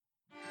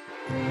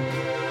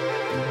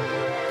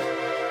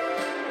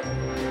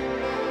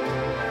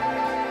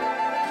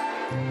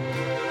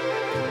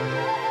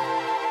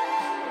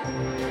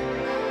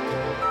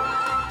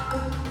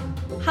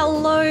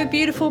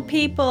beautiful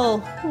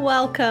people.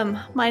 Welcome.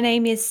 My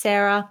name is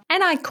Sarah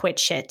and I quit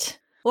shit.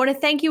 I want to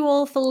thank you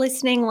all for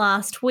listening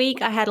last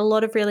week. I had a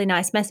lot of really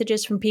nice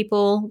messages from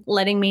people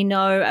letting me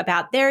know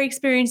about their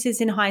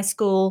experiences in high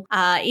school,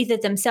 either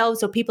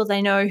themselves or people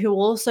they know who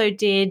also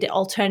did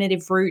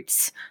alternative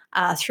routes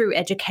through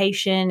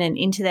education and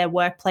into their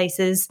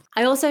workplaces.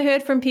 I also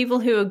heard from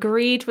people who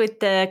agreed with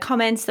the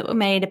comments that were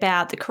made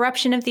about the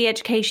corruption of the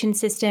education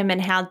system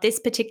and how this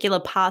particular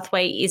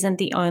pathway isn't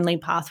the only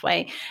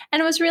pathway.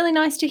 And it was really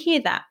nice to hear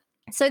that.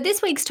 So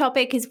this week's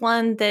topic is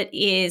one that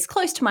is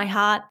close to my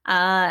heart.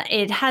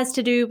 It has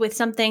to do with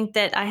something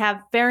that I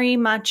have very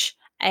much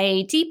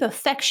a deep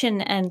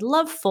affection and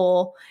love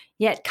for,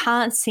 yet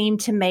can't seem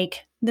to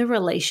make the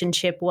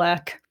relationship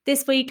work.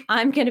 This week,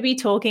 I'm going to be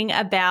talking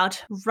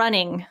about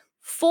running.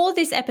 For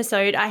this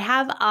episode, I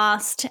have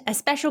asked a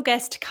special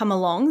guest to come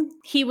along.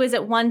 He was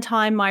at one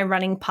time my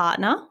running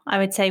partner. I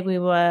would say we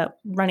were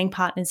running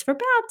partners for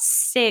about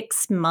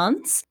 6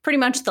 months, pretty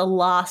much the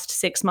last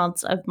 6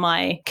 months of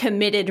my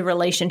committed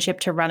relationship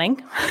to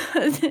running.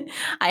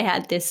 I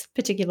had this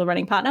particular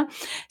running partner.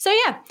 So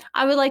yeah,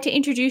 I would like to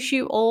introduce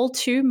you all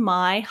to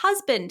my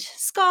husband,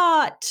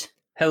 Scott.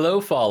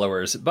 Hello,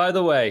 followers. By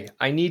the way,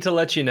 I need to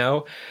let you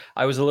know,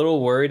 I was a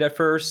little worried at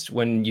first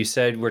when you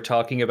said we're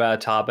talking about a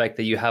topic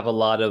that you have a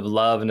lot of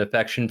love and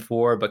affection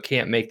for, but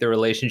can't make the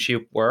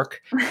relationship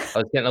work. I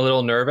was getting a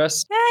little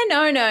nervous.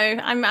 No.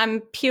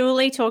 I'm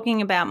purely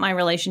talking about my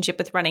relationship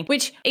with running,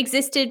 which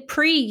existed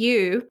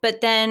pre-you,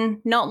 but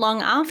then not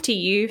long after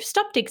you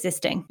stopped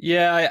existing.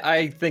 Yeah,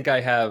 I think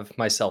I have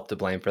myself to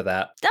blame for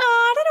that.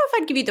 I don't know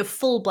if I'd give you the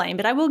full blame,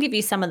 but I will give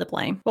you some of the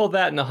blame. Well,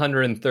 that and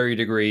 130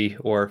 degree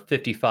or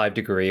 55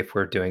 degree if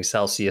we're doing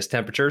Celsius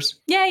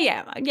temperatures.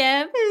 Yeah.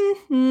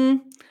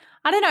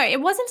 I don't know. It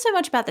wasn't so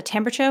much about the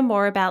temperature,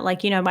 more about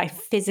my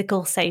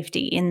physical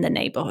safety in the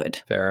neighborhood.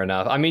 Fair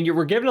enough. I mean, you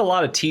were giving a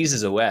lot of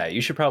teases away.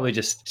 You should probably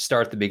just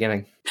start at the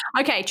beginning.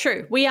 Okay,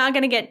 true. We are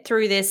going to get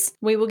through this.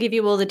 We will give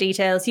you all the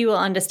details. You will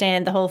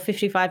understand the whole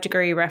 55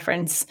 degree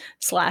reference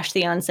 /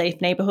 the unsafe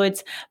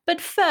neighborhoods.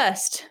 But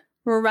first,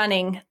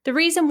 running. The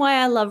reason why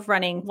I love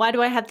running, why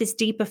do I have this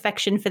deep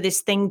affection for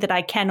this thing that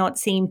I cannot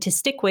seem to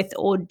stick with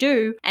or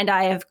do? And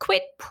I have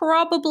quit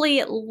probably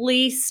at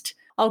least,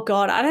 oh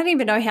God, I don't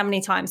even know how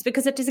many times,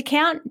 because does it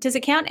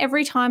count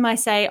every time I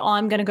say, oh,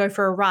 I'm going to go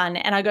for a run,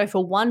 and I go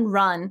for one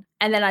run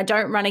and then I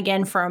don't run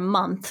again for a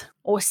month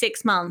or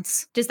 6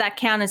 months? Does that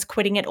count as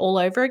quitting it all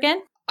over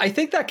again? I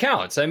think that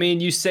counts. I mean,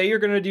 you say you're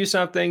going to do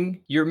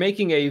something, you're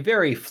making a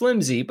very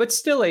flimsy, but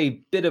still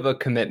a bit of a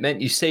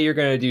commitment. You say you're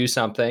going to do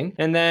something,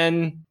 and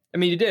then,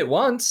 you did it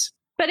once.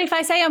 But if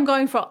I say I'm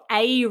going for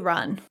a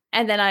run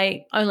and then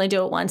I only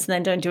do it once and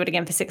then don't do it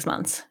again for 6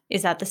 months,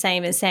 is that the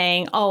same as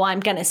saying, oh, I'm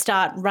going to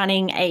start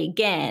running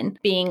again,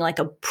 being like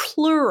a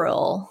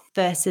plural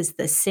versus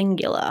the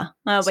singular?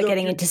 We're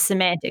getting into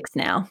semantics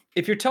now.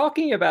 If you're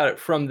talking about it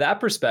from that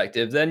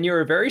perspective, then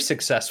you're a very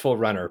successful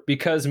runner,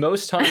 because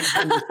most times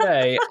when you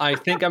say, I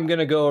think I'm going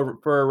to go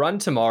for a run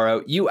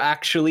tomorrow, you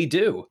actually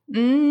do.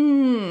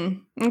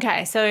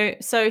 Okay,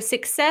 so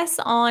success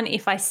on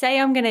if I say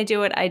I'm going to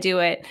do it, I do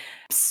it,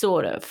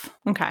 sort of.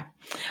 Okay.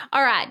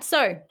 All right,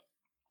 so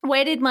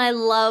where did my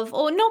love,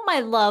 or not my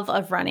love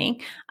of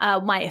running,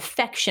 my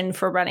affection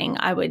for running,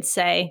 I would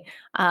say,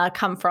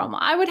 come from?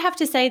 I would have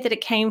to say that it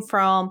came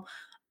from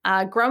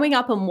growing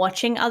up and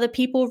watching other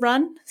people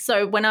run.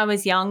 So when I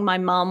was young, my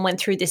mom went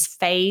through this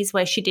phase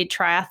where she did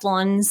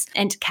triathlons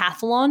and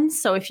decathlons.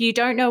 So if you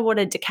don't know what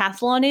a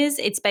decathlon is,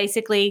 it's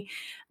basically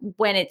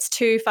when it's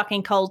too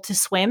fucking cold to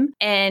swim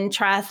and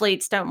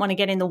triathletes don't want to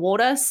get in the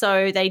water.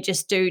 So they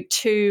just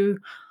do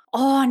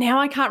now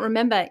I can't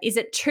remember. Is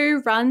it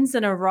 2 runs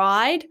and a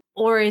ride,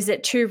 or is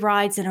it 2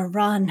 rides and a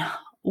run?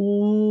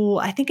 Ooh,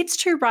 I think it's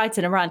 2 rides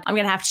and a run. I'm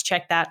going to have to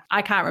check that.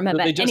 I can't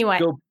remember.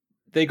 So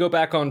they go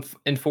back on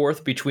and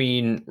forth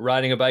between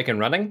riding a bike and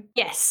running?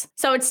 Yes.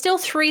 So it's still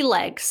 3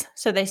 legs.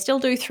 So they still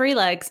do 3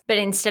 legs, but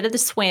instead of the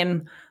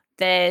swim,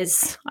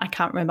 I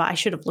can't remember. I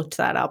should have looked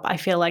that up. I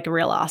feel like a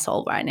real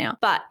asshole right now.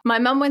 But my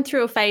mum went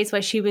through a phase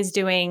where she was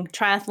doing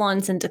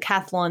triathlons and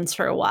decathlons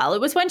for a while. It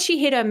was when she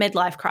hit her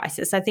midlife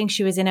crisis. I think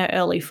she was in her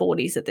early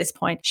 40s at this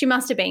point. She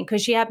must have been,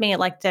 because she had me at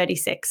like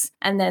 36.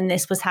 And then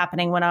this was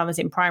happening when I was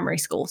in primary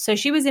school. So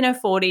she was in her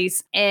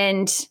 40s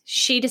and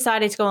she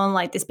decided to go on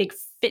like this big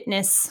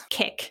fitness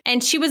kick.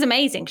 And she was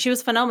amazing. She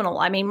was phenomenal.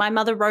 I mean, my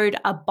mother rode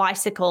a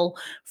bicycle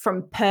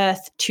from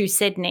Perth to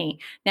Sydney.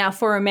 Now,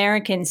 for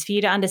Americans, for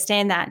you to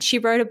understand that, she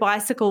rode a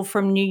bicycle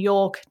from New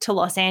York to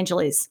Los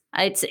Angeles.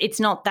 It's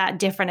not that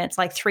different. It's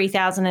like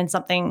 3,000 and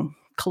something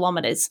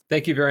kilometers.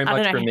 Thank you very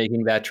much for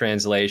making that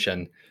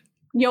translation.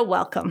 You're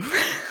welcome.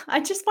 I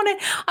want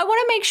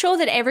to make sure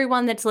that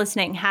everyone that's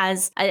listening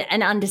has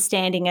an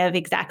understanding of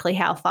exactly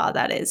how far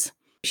that is.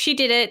 She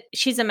did it.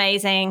 She's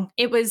amazing.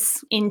 It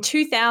was in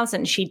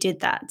 2000 she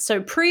did that.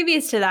 So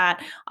previous to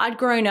that, I'd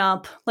grown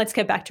up. Let's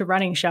get back to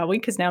running, shall we?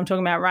 Because now I'm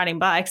talking about riding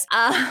bikes.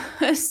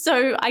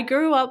 So I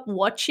grew up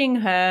watching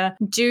her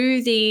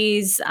do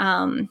these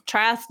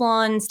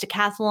triathlons,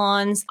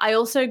 decathlons. I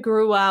also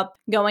grew up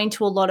going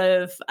to a lot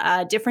of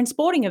different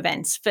sporting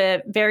events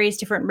for various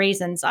different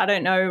reasons. I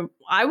don't know.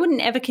 I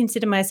wouldn't ever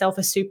consider myself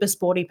a super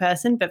sporty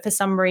person, but for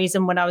some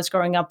reason, when I was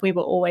growing up, we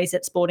were always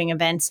at sporting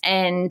events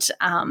and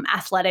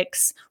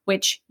athletics,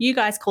 which you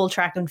guys call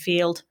track and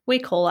field. We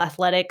call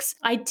athletics.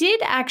 I did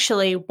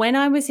actually, when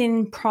I was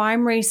in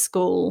primary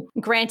school,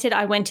 granted,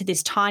 I went to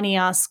this tiny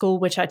ass school,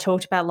 which I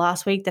talked about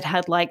last week, that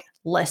had like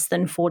less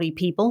than 40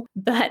 people,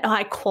 but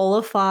I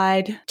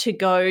qualified to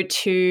go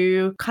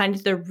to kind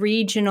of the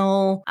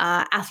regional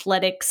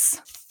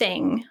athletics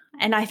thing.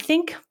 And I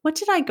think, what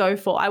did I go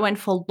for? I went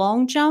for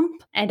long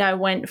jump and I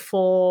went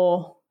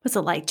for, was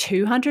it like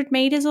 200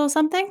 meters or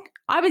something?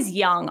 I was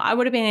young. I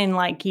would have been in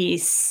like year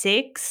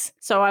 6.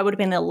 So I would have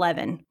been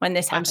 11 when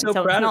this happened. I'm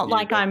so proud it's not of you,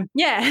 like though.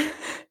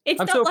 It's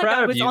I'm not so like proud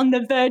I of was you. on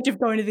the verge of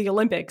going to the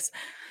Olympics.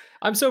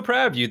 I'm so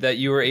proud of you that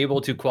you were able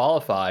to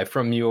qualify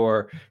from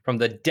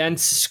the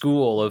dense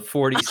school of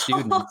 40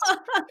 students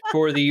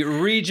for the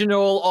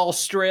regional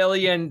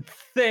Australian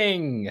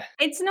thing.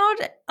 It's not,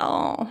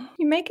 oh,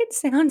 you make it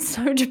sound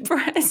so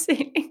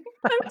depressing.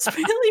 I'm just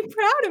really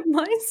proud of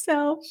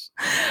myself.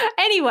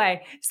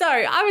 Anyway, so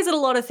I was at a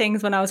lot of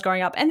things when I was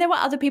growing up, and there were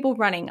other people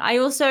running. I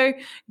also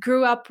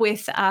grew up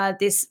with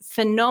this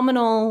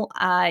phenomenal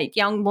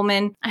young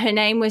woman. Her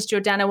name was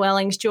Jordana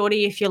Wellings.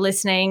 Geordie, if you're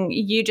listening,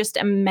 you just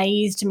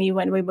amazed me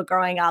when we were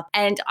growing up.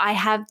 And I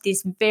have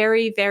this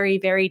very, very,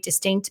 very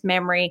distinct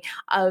memory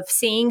of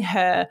seeing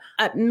her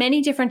at many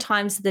different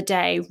times of the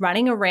day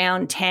running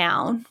around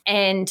town.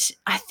 And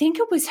I think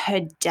it was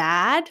her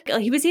dad.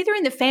 He was either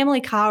in the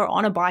family car or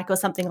on a bike or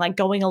something, like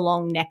going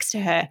along next to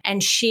her.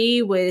 And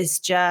she was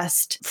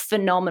just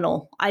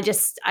phenomenal. I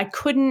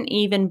couldn't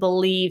even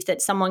believe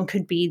that someone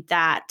could be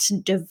that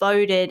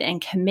devoted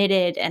and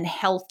committed and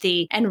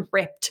healthy and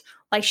ripped.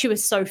 Like, she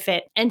was so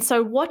fit. And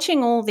so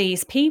watching all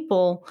these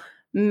people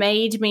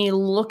made me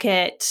look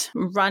at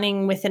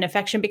running with an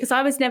affection, because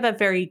I was never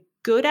very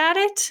good at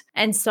it.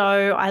 And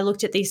so I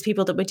looked at these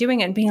people that were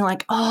doing it and being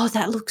like, oh,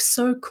 that looks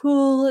so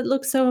cool. It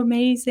looks so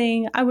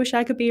amazing. I wish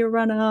I could be a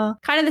runner.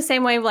 Kind of the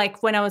same way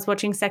like when I was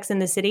watching Sex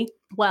and the City.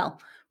 Well,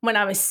 when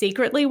I was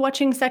secretly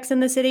watching Sex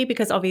and the City,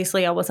 because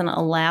obviously I wasn't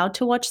allowed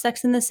to watch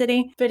Sex and the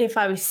City. But if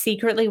I was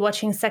secretly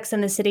watching Sex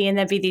and the City and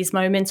there'd be these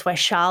moments where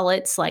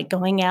Charlotte's like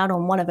going out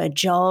on one of her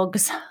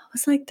jogs, I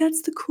was like,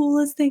 that's the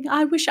coolest thing.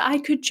 I wish I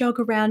could jog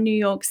around New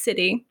York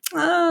City.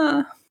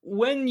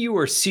 When you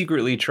were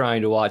secretly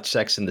trying to watch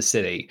Sex and the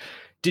City,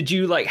 did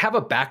you like have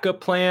a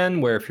backup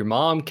plan where if your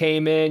mom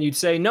came in, you'd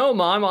say, no,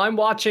 Mom, I'm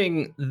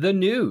watching the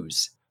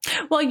news?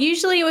 Well,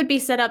 usually it would be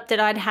set up that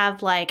I'd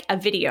have like a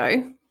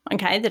video,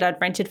 okay, that I'd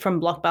rented from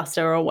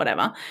Blockbuster or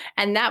whatever,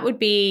 and that would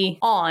be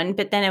on,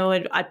 but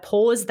then I'd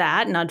pause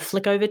that and I'd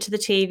flick over to the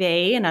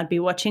TV and I'd be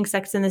watching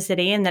Sex and the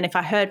City, and then if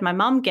I heard my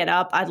mum get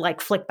up, I'd like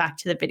flick back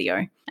to the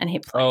video and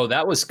hit play. Oh,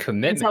 that was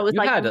commitment. And so it was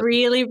like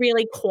really,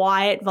 really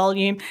quiet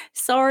volume.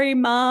 Sorry,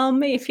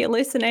 Mum, if you're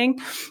listening.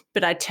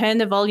 But I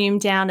turned the volume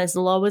down as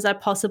low as I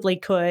possibly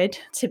could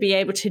to be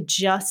able to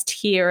just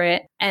hear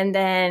it. And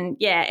then,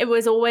 yeah, it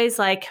was always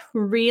like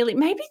really,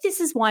 maybe this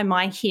is why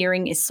my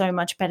hearing is so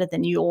much better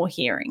than your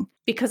hearing,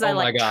 because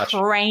I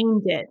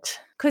trained it.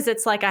 Because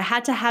it's like I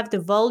had to have the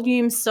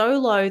volume so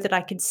low that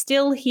I could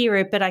still hear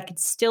it, but I could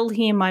still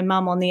hear my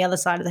mum on the other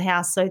side of the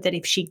house, so that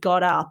if she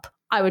got up,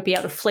 I would be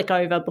able to flick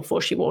over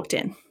before she walked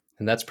in.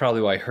 And that's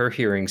probably why her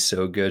hearing's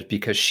so good,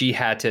 because she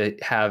had to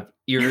have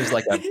ears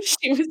like a...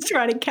 She was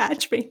trying to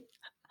catch me.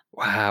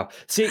 Wow.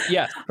 See,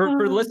 yeah,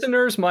 for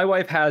listeners, my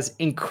wife has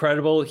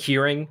incredible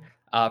hearing.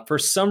 For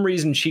some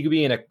reason, she could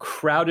be in a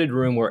crowded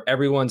room where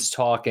everyone's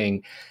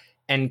talking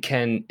and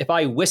can, if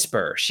I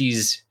whisper,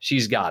 she's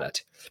got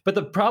it. But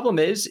the problem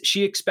is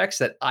she expects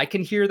that I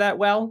can hear that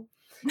well.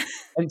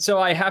 And so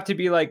I have to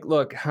be like,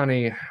 look,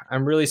 honey,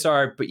 I'm really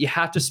sorry, but you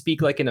have to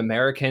speak like an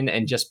American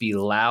and just be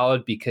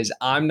loud, because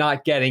I'm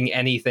not getting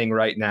anything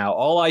right now.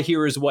 All I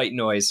hear is white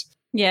noise.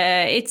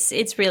 Yeah,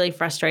 it's really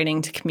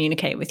frustrating to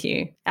communicate with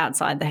you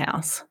outside the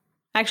house.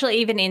 Actually,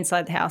 even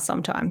inside the house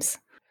sometimes.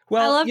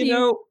 Well, I love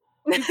you.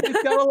 We've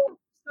got a lot of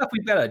stuff.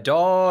 We've got a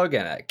dog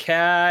and a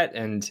cat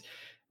and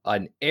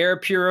an air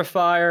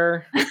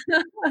purifier,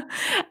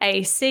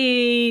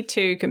 AC,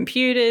 2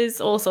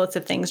 computers, all sorts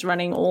of things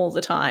running all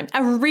the time.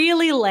 A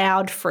really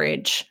loud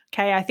fridge.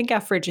 Okay, I think our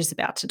fridge is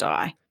about to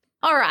die.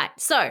 All right,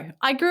 so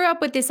I grew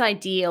up with this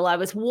ideal. I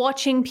was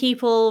watching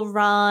people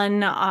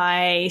run.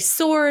 I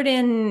saw it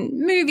in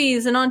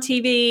movies and on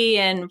TV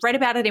and read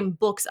about it in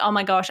books. Oh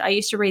my gosh, I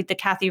used to read the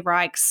Kathy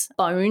Reichs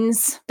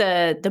Bones,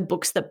 the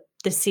books that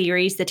the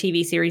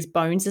TV series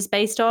Bones is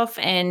based off,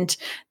 and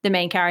the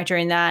main character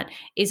in that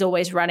is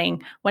always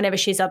running. Whenever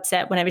she's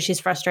upset, whenever she's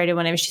frustrated,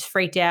 whenever she's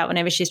freaked out,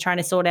 whenever she's trying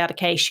to sort out a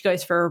case, she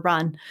goes for a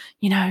run,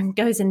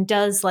 goes and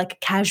does like a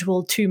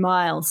casual 2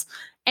 miles.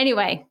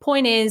 Anyway,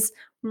 point is,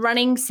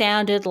 running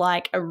sounded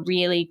like a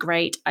really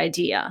great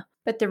idea.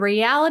 But the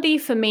reality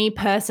for me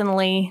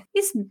personally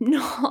is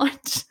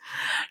not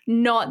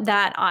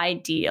that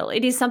ideal.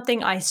 It is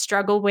something I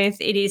struggle with.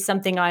 It is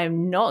something I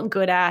am not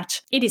good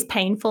at. It is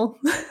painful,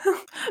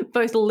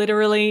 both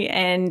literally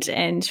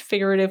and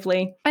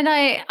figuratively. And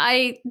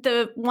I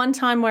the one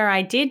time where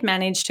I did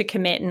manage to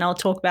commit, and I'll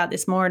talk about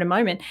this more in a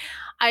moment,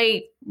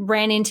 I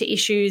ran into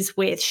issues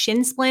with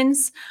shin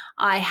splints.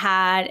 I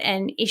had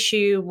an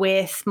issue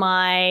with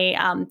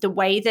my the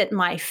way that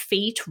my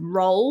feet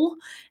roll.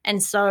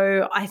 And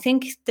so I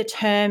think the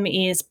term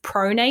is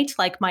pronate,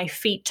 like my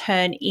feet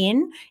turn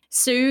in.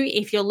 Sue,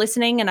 if you're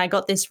listening and I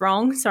got this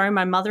wrong, sorry,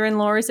 my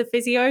mother-in-law is a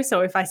physio, so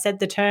if I said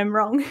the term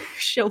wrong,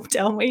 she'll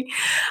tell me.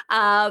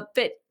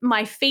 But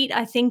my feet,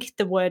 I think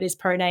the word is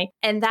pronate,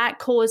 and that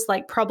caused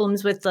like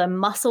problems with the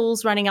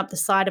muscles running up the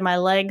side of my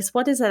legs.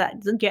 What is it?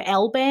 Your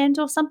L band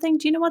or something?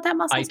 Do you know what that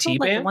muscle's IT called?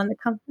 band? Like the one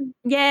that comes,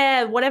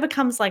 yeah, whatever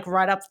comes like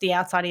right up the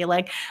outside of your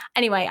leg.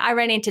 Anyway, I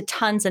ran into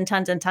tons and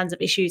tons and tons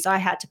of issues. I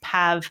had to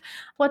have,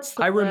 what's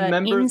the word?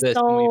 remember this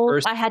when we Insole.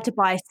 first. I had to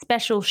buy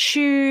special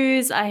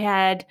shoes.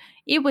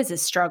 It was a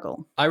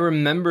struggle. I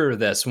remember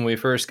this when we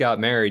first got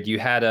married. You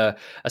had a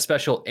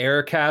special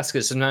air cast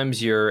because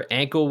sometimes your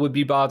ankle would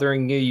be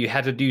bothering you. You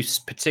had to do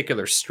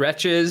particular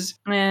stretches.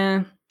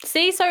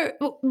 See,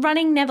 so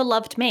running never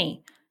loved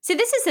me. See,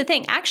 this is the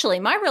thing. Actually,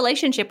 my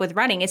relationship with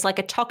running is like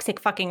a toxic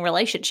fucking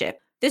relationship.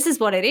 This is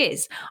what it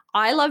is.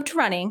 I loved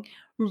running.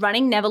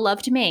 Running never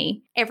loved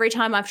me. Every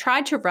time I've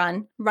tried to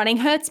run, running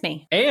hurts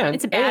me.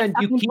 It's a bad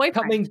you keep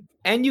boyfriend.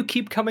 you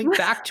keep coming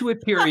back to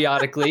it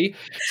periodically,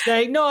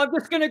 saying, "No, I'm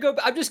just gonna go.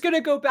 I'm just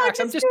gonna go back.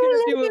 I'm just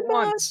gonna do it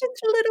once."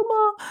 Just a little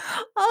more.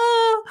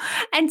 Oh,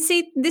 and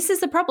see, this is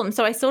the problem.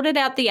 So I sorted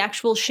out the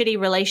actual shitty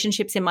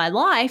relationships in my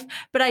life,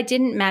 but I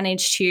didn't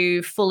manage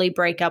to fully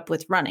break up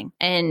with running.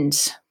 And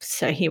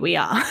so here we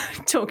are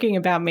talking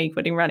about me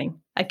quitting running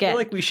again. I feel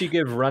like we should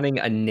give running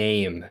a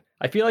name.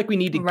 I feel like we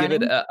need to give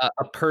it a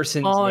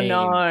person's name.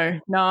 Oh,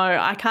 no,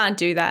 I can't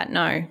do that.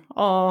 No.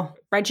 Oh,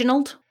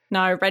 Reginald?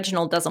 No,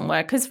 Reginald doesn't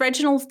work because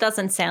Reginald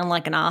doesn't sound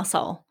like an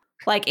asshole.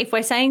 Like if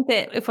we're saying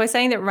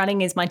that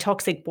running is my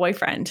toxic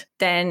boyfriend,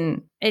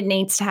 then it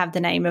needs to have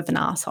the name of an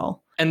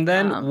asshole. And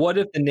then what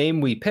if the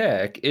name we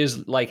pick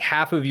is like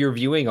half of your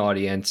viewing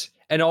audience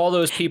and all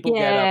those people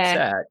get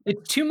upset?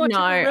 It's too much. No,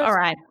 all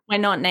right. We're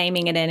not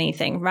naming it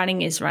anything.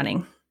 Running is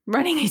running.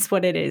 Running is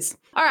what it is.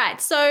 All right,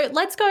 so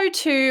let's go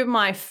to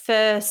my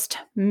first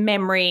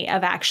memory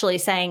of actually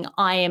saying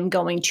I am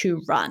going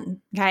to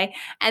run, okay?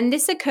 And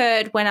this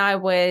occurred when I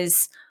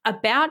was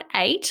about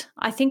 8.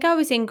 I think I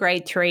was in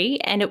grade 3,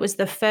 and it was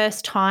the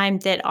first time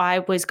that I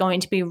was going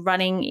to be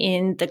running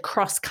in the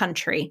cross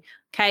country.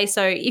 Okay,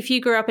 so if you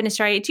grew up in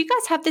Australia, do you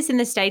guys have this in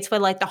the States where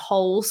like the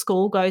whole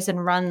school goes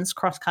and runs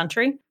cross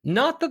country?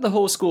 Not that the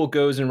whole school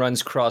goes and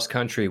runs cross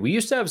country. We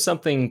used to have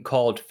something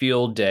called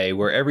field day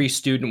where every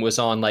student was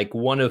on like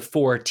one of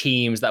 4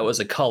 teams that was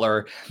a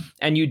color,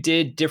 and you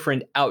did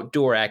different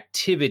outdoor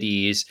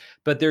activities,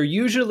 but there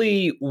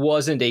usually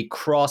wasn't a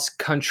cross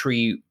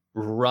country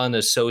run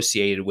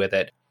associated with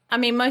it. I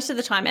mean, most of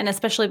the time, and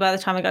especially by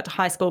the time I got to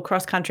high school,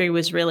 cross country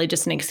was really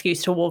just an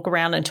excuse to walk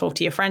around and talk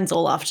to your friends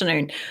all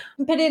afternoon.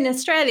 But in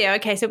Australia,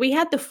 okay, so we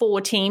had the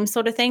 4 team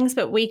sort of things,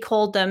 but we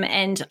called them,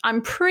 and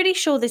I'm pretty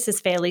sure this is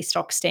fairly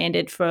stock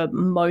standard for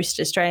most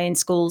Australian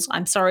schools.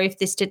 I'm sorry if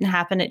this didn't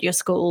happen at your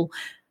school.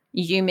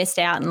 You missed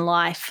out in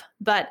life.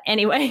 But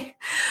anyway,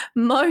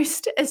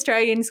 most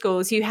Australian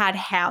schools, you had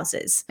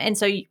houses. And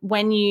so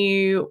when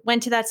you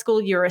went to that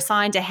school, you were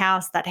assigned a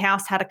house. That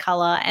house had a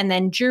color. And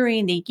then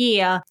during the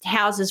year,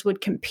 houses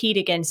would compete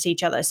against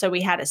each other. So we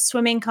had a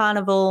swimming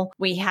carnival,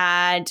 we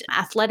had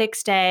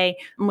athletics day,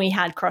 and we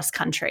had cross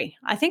country.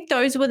 I think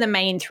those were the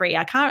main 3.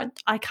 I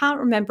can't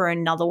remember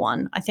another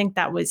one. I think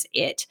that was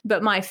it.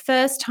 But my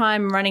first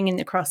time running in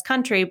the cross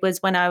country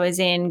was when I was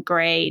in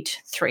grade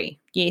 3.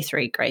 Year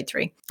 3, grade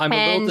 3. I'm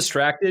a little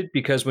distracted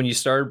because when you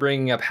started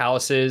bringing up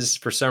houses,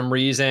 for some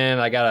reason,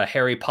 I got a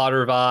Harry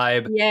Potter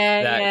vibe.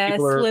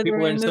 People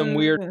are in some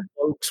weird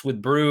cloaks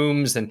with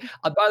brooms. And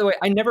by the way,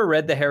 I never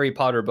read the Harry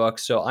Potter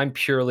books, so I'm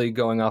purely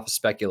going off of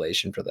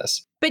speculation for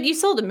this. But you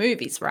saw the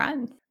movies, right?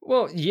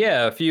 Well,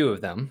 yeah, a few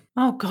of them.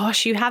 Oh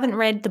gosh, you haven't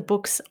read the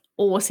books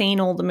or seen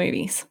all the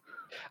movies.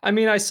 I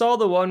mean, I saw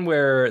the one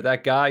where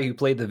that guy who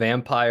played the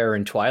vampire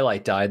in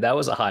Twilight died. That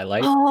was a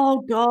highlight.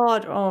 Oh,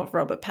 God. Oh,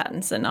 Robert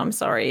Pattinson. I'm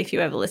sorry. If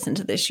you ever listen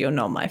to this, you're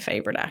not my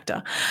favorite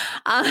actor.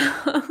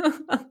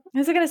 I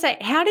was going to say,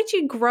 how did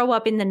you grow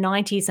up in the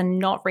 90s and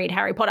not read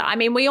Harry Potter? I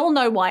mean, we all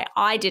know why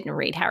I didn't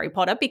read Harry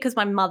Potter, because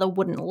my mother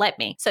wouldn't let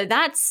me. So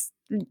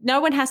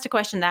no one has to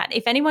question that.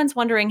 If anyone's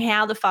wondering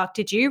how the fuck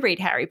did you read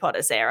Harry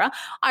Potter, Sarah,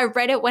 I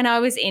read it when I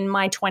was in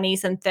my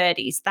 20s and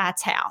 30s.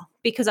 That's how,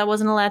 because I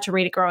wasn't allowed to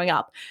read it growing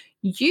up.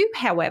 You,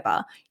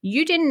 however,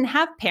 you didn't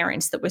have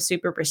parents that were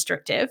super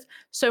restrictive.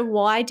 So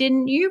why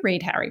didn't you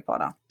read Harry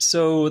Potter?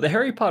 So the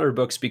Harry Potter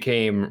books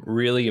became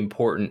really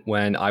important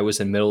when I was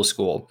in middle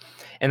school.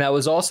 And that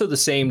was also the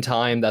same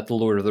time that the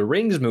Lord of the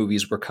Rings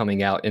movies were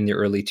coming out in the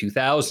early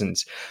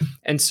 2000s.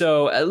 And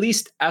so, at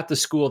least at the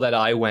school that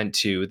I went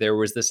to, there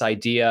was this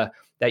idea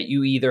that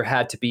you either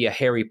had to be a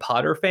Harry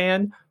Potter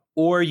fan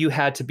or you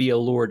had to be a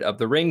Lord of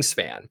the Rings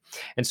fan.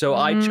 And so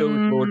I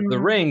chose Lord of the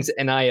Rings,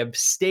 and I have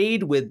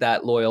stayed with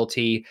that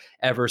loyalty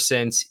ever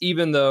since,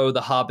 even though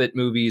the Hobbit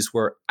movies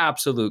were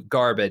absolute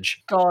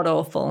garbage. God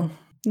awful.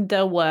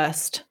 The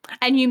worst.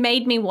 And you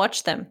made me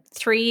watch them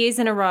 3 years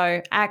in a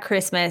row at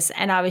Christmas,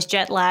 and I was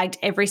jet lagged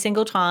every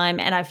single time,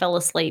 and I fell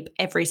asleep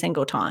every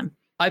single time.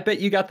 I bet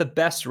you got the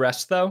best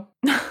rest, though.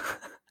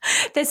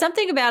 There's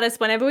something about us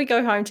whenever we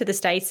go home to the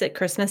States at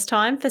Christmas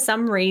time, for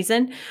some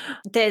reason,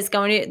 there's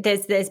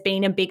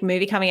been a big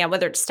movie coming out,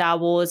 whether it's Star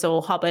Wars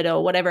or Hobbit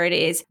or whatever it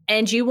is,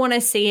 and you want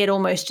to see it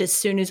almost as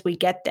soon as we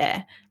get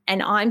there.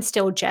 And I'm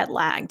still jet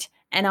lagged.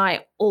 And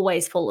I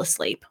always fall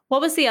asleep.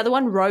 What was the other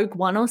one? Rogue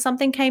One or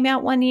something came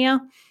out one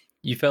year.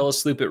 You fell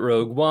asleep at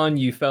Rogue One.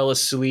 You fell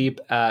asleep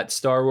at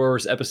Star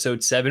Wars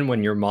Episode 7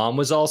 when your mom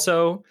was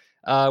also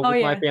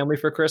with my family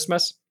for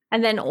Christmas.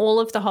 And then all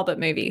of the Hobbit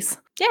movies.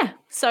 Yeah.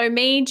 So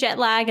me, jet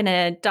lag and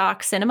a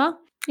dark cinema,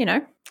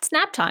 it's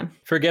nap time.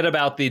 Forget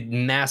about the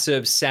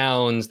massive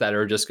sounds that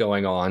are just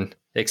going on.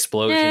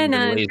 Explosions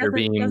and laser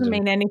beams. Doesn't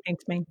mean anything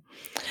to me.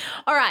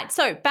 All right.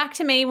 So back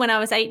to me when I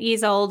was 8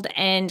 years old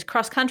and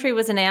cross country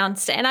was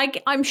announced. And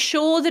I'm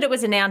sure that it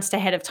was announced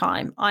ahead of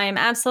time. I am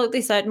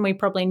absolutely certain we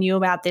probably knew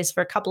about this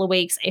for a couple of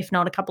weeks, if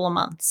not a couple of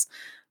months.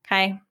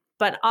 Okay.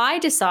 But I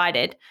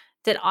decided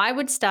that I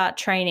would start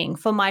training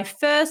for my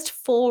first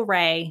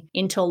foray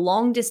into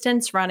long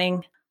distance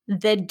running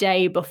the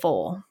day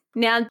before.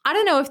 Now, I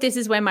don't know if this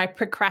is where my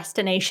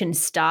procrastination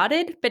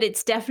started, but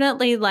it's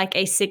definitely like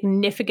a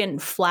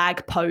significant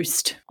flag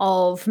post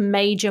of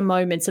major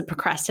moments of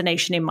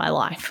procrastination in my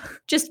life,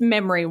 just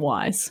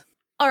memory-wise.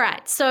 All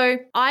right, so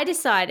I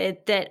decided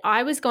that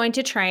I was going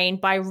to train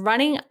by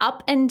running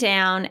up and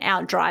down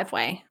our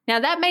driveway. Now,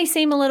 that may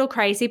seem a little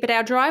crazy, but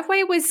our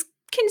driveway was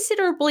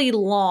considerably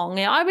long.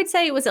 I would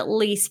say it was at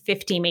least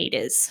 50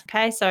 meters.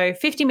 Okay, so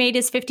 50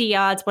 meters, 50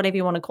 yards, whatever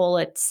you want to call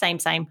it, same,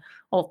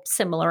 or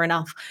similar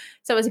enough.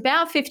 So it was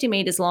about 50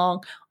 meters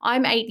long.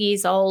 I'm 8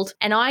 years old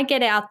and I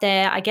get out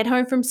there, I get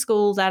home from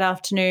school that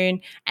afternoon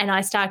and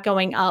I start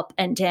going up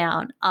and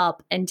down,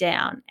 up and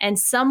down. And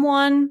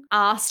someone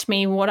asked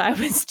me what I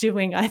was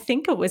doing. I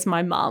think it was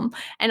my mum.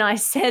 And I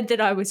said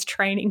that I was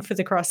training for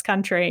the cross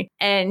country.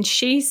 And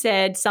she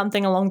said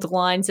something along the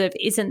lines of,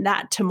 "Isn't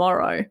that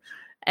tomorrow?"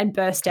 and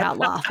burst out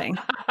laughing.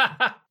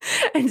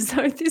 And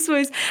so this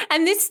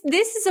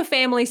is a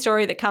family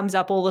story that comes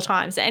up all the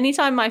time. So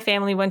anytime my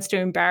family wants to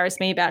embarrass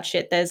me about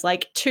shit, there's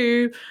like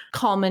two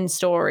common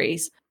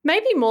stories,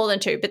 maybe more than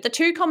two, but the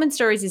two common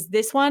stories is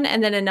this one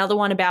and then another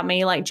one about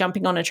me like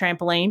jumping on a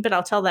trampoline, but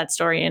I'll tell that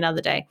story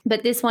another day.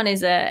 But this one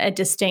is a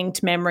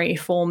distinct memory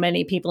for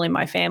many people in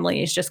my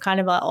family. It's just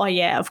kind of like, oh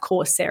yeah, of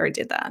course Sarah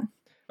did that.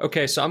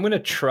 Okay, so I'm going to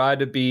try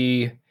to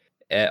be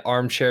an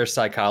armchair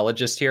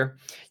psychologist here.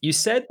 You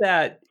said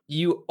that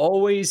you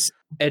always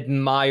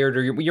admired,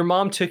 or your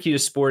mom took you to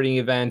sporting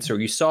events, or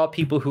you saw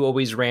people who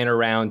always ran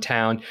around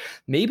town.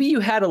 Maybe you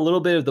had a little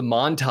bit of the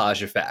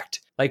montage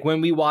effect. Like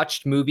when we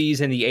watched movies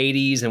in the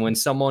 80s and when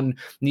someone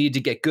needed to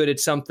get good at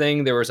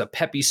something, there was a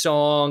peppy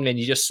song and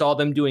you just saw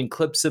them doing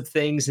clips of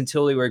things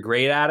until they were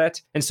great at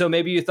it. And so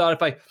maybe you thought,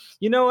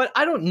 you know what,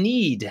 I don't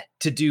need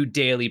to do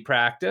daily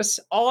practice.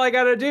 All I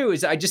got to do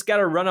is I just got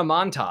to run a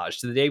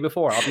montage the day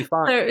before. I'll be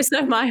fine.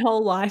 So my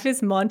whole life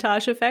is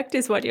montage effect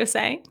is what you're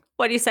saying?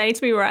 What you're saying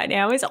to me right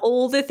now is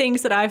all the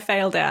things that I've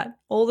failed at,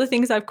 all the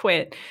things I've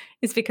quit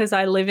is because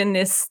I live in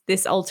this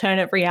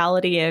alternate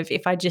reality of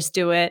if I just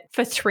do it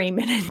for 3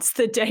 minutes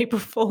the day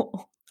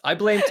before. I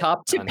blame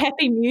Top Gun. To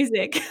peppy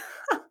music.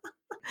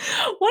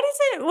 What is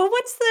it? Well,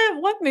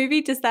 what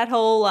movie does that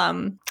whole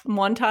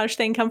montage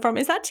thing come from?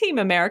 Is that Team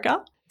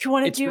America? If you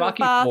want to do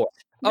Rocky IV.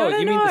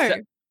 Mean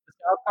the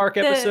South Park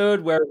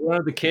episode where one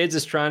of the kids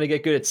is trying to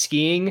get good at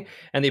skiing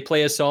and they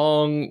play a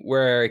song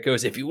where it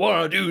goes, "If you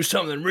want to do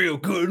something real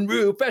good and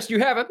real fast, you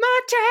have a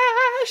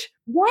montage."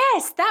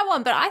 Yes, that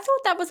one. But I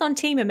thought that was on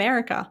Team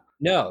America.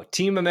 No,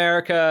 Team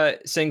America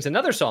sings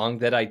another song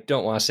that I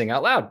don't want to sing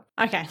out loud.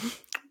 Okay.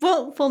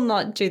 Well, we'll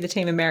not do the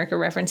Team America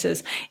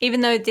references,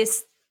 even though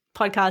this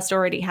podcast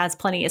already has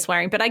plenty of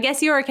swearing. But I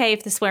guess you're okay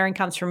if the swearing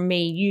comes from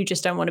me. You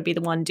just don't want to be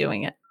the one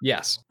doing it.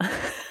 Yes.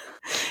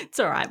 It's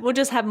all right. We'll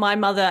just have my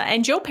mother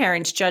and your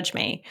parents judge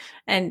me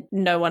and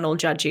no one will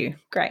judge you.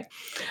 Great.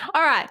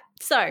 All right.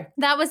 So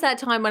that was that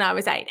time when I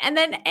was 8. And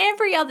then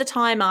every other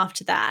time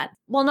after that,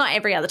 well, not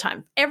every other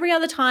time. Every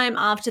other time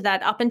after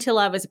that, up until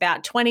I was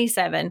about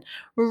 27,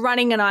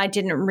 running and I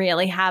didn't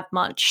really have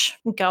much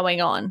going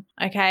on.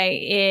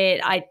 Okay.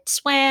 I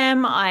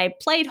swam, I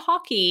played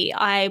hockey,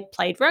 I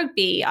played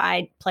rugby,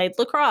 I played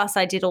lacrosse,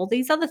 I did all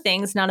these other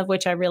things, none of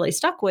which I really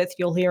stuck with.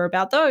 You'll hear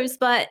about those.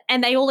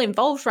 And they all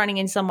involved running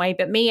in some way,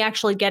 but me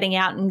actually getting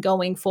out and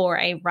going for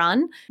a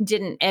run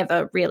didn't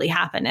ever really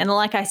happen. And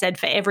like I said,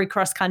 for every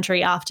cross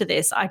country after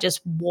this, I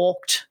just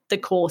walked the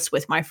course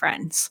with my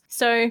friends.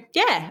 So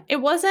yeah, it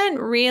wasn't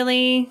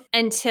really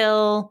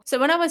until, so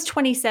when I was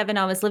 27,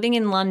 I was living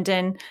in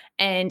London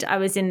and I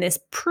was in this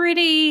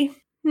pretty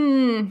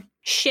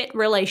shit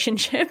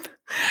relationship.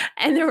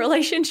 And the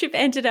relationship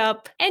ended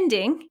up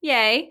ending,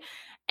 yay.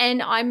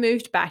 And I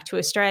moved back to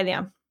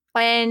Australia.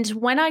 And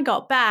when I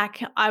got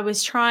back, I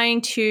was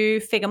trying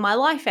to figure my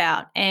life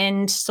out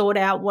and sort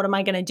out what am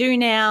I going to do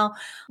now?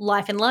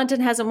 Life in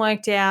London hasn't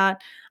worked out.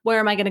 Where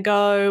am I going to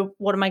go?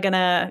 What am I going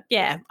to,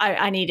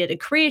 I needed a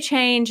career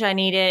change. I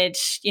needed,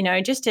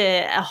 just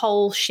a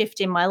whole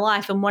shift in my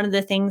life. And one of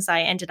the things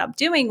I ended up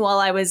doing while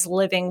I was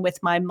living with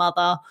my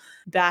mother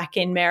back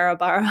in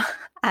Maryborough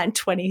at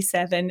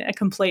 27, a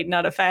complete and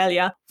utter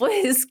failure,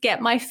 was get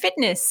my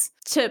fitness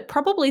to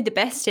probably the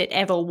best it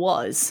ever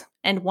was.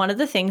 And one of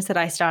the things that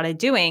I started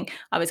doing,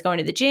 I was going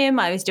to the gym,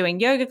 I was doing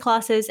yoga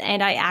classes,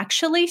 and I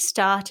actually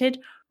started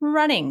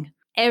running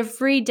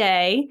every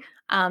day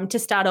to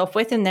start off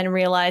with, and then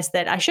realized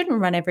that I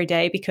shouldn't run every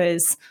day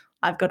because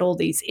I've got all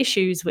these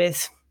issues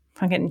with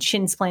fucking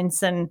shin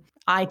splints and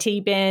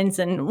IT bands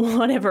and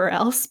whatever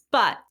else.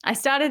 But I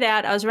started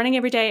out, I was running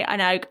every day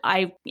and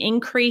I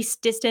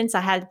increased distance. I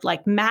had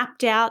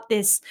mapped out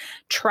this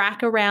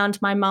track around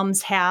my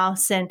mum's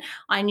house and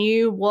I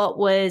knew what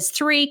was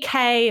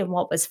 3K and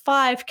what was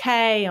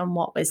 5K and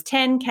what was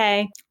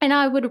 10K. And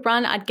I would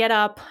run, I'd get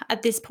up.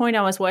 At this point,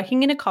 I was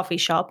working in a coffee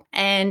shop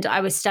and I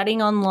was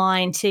studying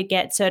online to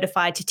get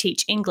certified to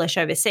teach English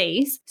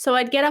overseas. So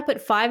I'd get up at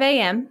 5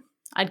 a.m.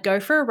 I'd go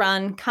for a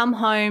run, come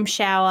home,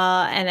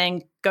 shower, and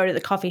then go to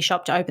the coffee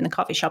shop to open the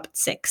coffee shop at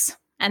 6.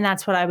 And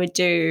that's what I would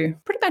do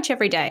pretty much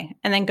every day,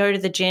 and then go to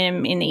the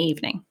gym in the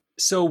evening.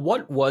 So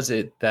what was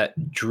it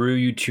that drew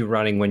you to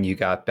running when you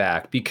got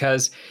back?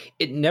 Because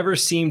it never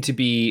seemed to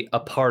be a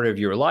part of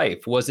your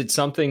life. Was it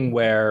something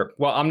where,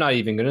 well, I'm not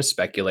even going to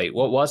speculate.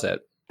 What was it?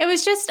 It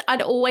was just,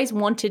 I'd always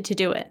wanted to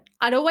do it.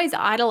 I'd always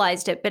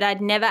idolized it, but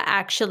I'd never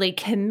actually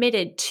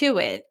committed to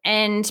it.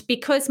 And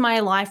because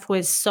my life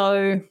was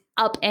so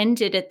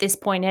upended at this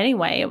point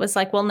anyway, it was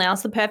like, well,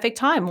 now's the perfect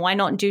time. Why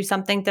not do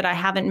something that I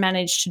haven't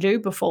managed to do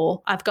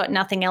before? I've got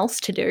nothing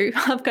else to do.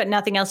 I've got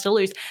nothing else to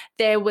lose.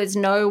 There was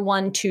no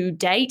one to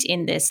date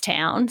in this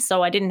town,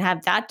 so I didn't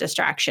have that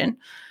distraction.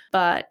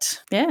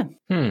 But yeah.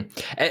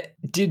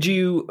 Did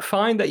you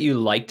find that you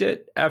liked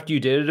it after you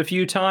did it a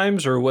few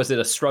times, or was it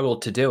a struggle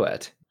to do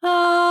it?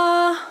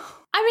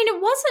 I mean,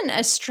 it wasn't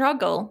a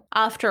struggle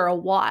after a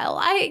while.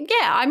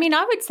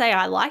 I would say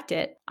I liked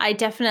it. I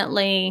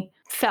definitely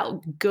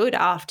felt good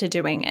after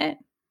doing it.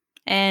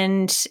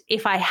 And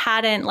if I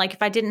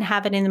didn't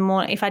have it in the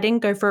morning, if I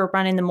didn't go for a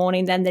run in the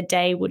morning, then the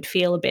day would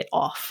feel a bit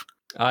off.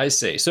 I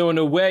see. So in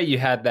a way, you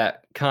had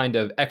that kind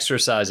of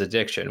exercise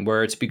addiction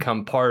where it's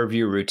become part of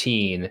your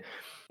routine,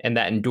 and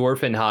that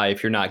endorphin high,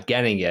 if you're not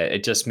getting it,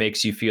 it just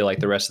makes you feel like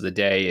the rest of the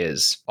day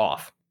is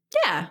off.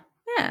 Yeah.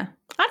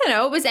 I don't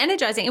know. It was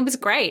energizing. It was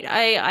great.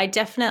 I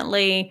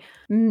definitely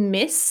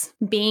miss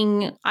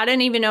being, I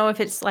don't even know if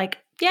it's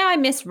I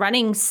miss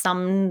running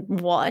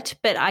somewhat,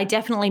 but I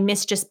definitely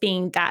miss just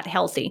being that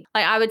healthy.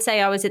 I would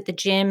say I was at the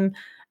gym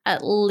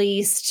at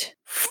least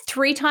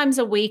 3 times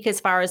a week as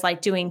far as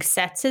doing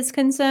sets is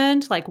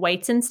concerned,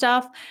 weights and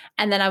stuff.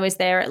 And then I was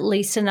there at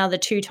least another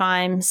 2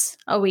 times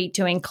a week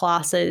doing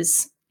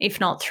classes, if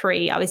not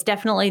 3. I was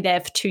definitely there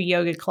for 2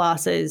 yoga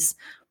classes,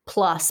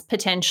 plus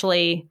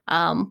potentially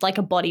a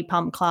body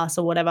pump class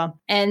or whatever,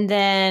 and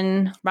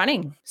then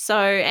running. So,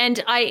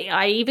 and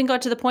I even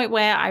got to the point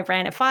where I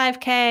ran a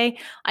 5K.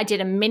 I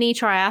did a mini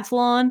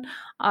triathlon.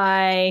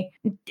 I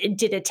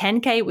did a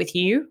 10K with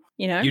you,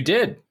 You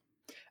did.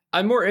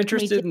 I'm more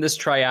interested in this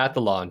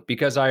triathlon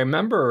because I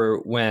remember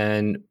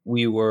when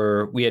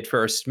we had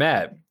first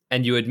met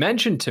and you had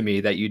mentioned to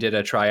me that you did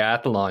a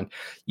triathlon.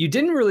 You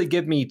didn't really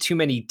give me too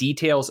many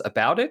details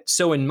about it.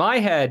 So in my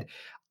head,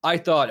 I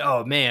thought,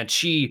 oh man,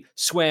 she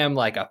swam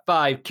a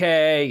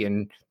 5K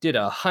and did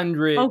a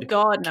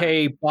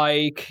 100K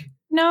bike.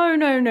 No.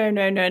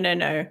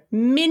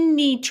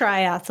 Mini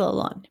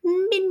triathlon.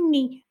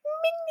 Mini.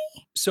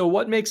 So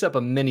what makes up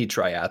a mini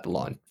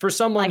triathlon for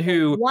someone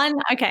who...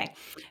 Okay.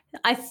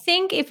 I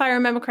think if I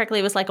remember correctly,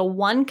 it was a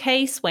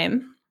 1K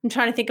swim. I'm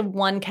trying to think of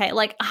 1K,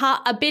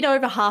 a bit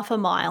over half a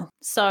mile.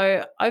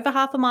 So over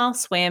half a mile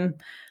swim.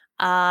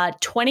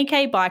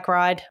 20K bike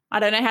ride. I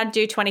don't know how to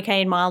do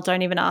 20K in mile.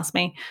 Don't even ask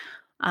me.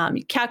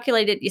 You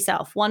calculate it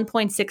yourself.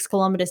 1.6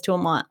 kilometers to a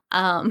mile.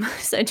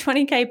 So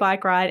 20K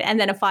bike ride and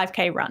then a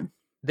 5K run.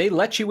 They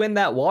let you in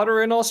that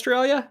water in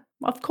Australia?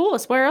 Of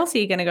course. Where else are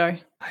you going to go?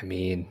 I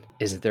mean,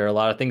 isn't there a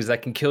lot of things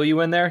that can kill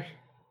you in there?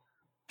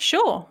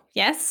 Sure.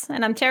 Yes.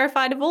 And I'm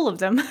terrified of all of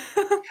them.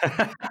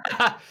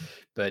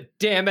 But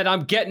damn it,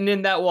 I'm getting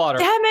in that water.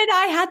 Damn it,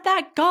 I had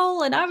that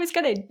goal and I was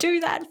going to do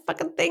that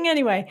fucking thing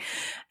anyway.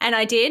 And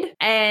I did.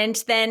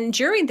 And then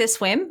during the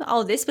swim,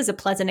 this was a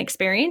pleasant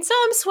experience. So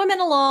I'm swimming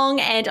along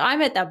and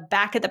I'm at the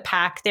back of the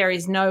pack. There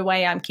is no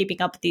way I'm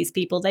keeping up with these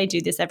people. They do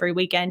this every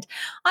weekend.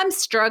 I'm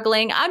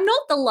struggling. I'm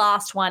not the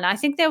last one. I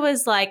think there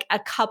was like a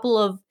couple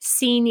of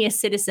senior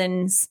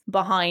citizens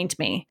behind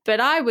me, but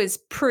I was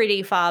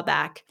pretty far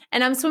back.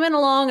 And I'm swimming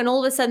along and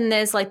all of a sudden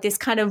there's like this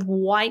kind of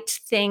white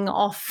thing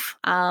off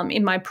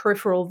in my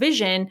peripheral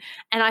vision.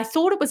 And I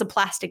thought it was a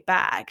plastic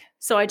bag.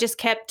 So I just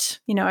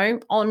kept,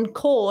 on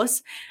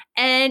course.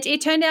 And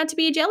it turned out to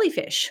be a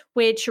jellyfish,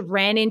 which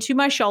ran into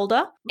my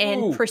shoulder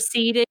and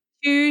proceeded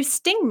to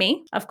sting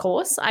me, of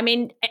course. I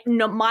mean,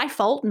 not my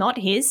fault, not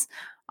his.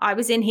 I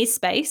was in his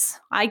space.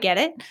 I get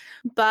it.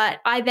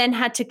 But I then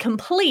had to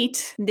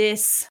complete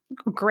this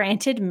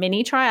granted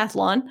mini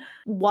triathlon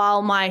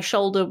while my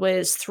shoulder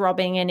was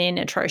throbbing and in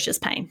atrocious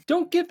pain.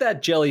 Don't give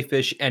that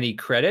jellyfish any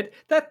credit.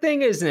 That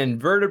thing is an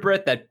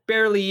invertebrate that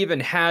barely even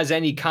has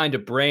any kind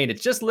of brain.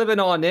 It's just living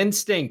on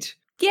instinct.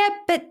 Yeah,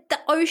 but the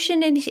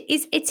ocean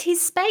it's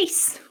his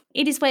space.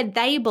 It is where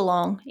they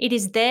belong. It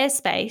is their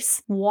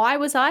space. Why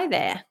was I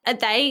there?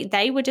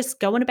 They were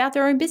just going about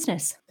their own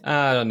business.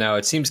 I don't know.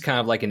 It seems kind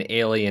of like an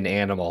alien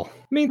animal.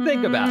 I mean,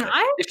 think about it.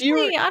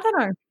 I don't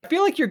know. I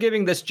feel like you're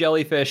giving this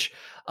jellyfish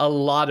a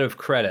lot of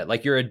credit.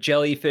 Like you're a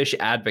jellyfish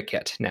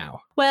advocate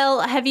now.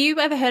 Well, have you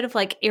ever heard of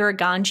like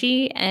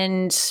irriganji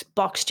and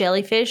box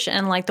jellyfish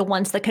and like the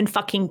ones that can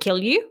fucking kill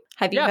you?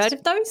 Have you heard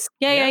of those?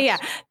 Yeah.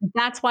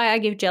 That's why I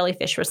give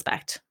jellyfish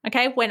respect.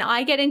 Okay. When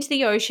I get into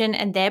the ocean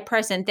and they're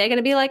present, they're going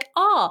to be like,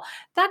 oh,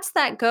 that's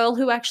that girl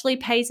who actually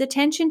pays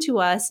attention to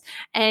us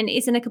and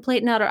isn't a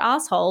complete and utter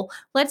asshole.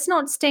 Let's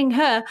not sting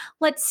her.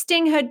 Let's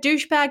sting her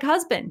douchebag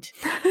husband.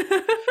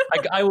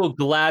 I will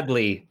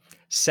gladly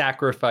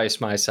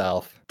sacrifice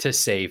myself to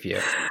save you.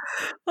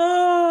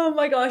 Oh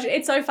my gosh.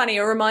 It's so funny.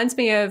 It reminds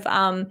me of,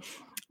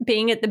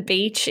 being at the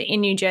beach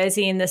in New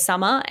Jersey in the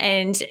summer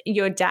and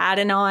your dad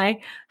and I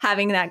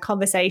having that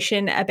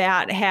conversation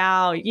about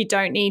how you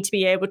don't need to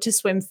be able to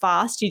swim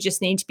fast. You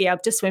just need to be able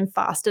to swim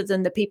faster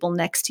than the people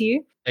next to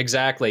you.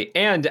 Exactly.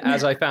 And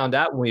as I found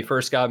out when we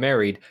first got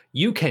married,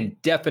 you can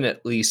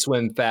definitely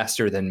swim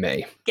faster than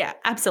me. Yeah,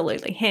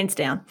 absolutely. Hands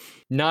down.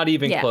 Not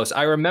even close.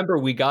 I remember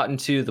we got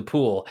into the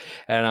pool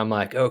and I'm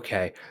like,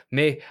 okay,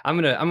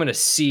 I'm gonna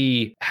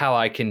see how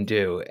I can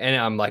do. And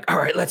I'm like, all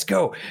right, let's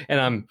go. And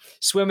I'm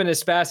swimming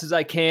as fast as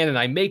I can and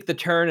I make the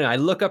turn and I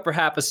look up for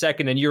half a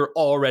second and you're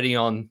already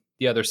on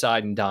the other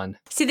side and done.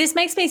 See, this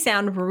makes me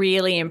sound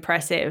really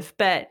impressive,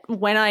 but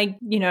when I,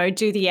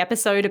 do the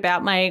episode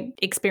about my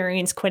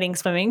experience quitting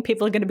swimming,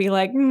 people are going to be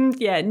like,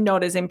 yeah,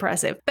 not as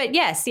impressive. But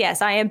yes,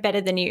 I am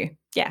better than you.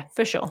 Yeah,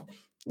 for sure.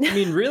 I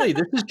mean, really,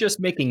 this is just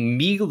making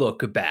me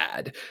look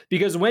bad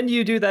because when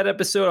you do that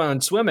episode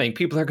on swimming,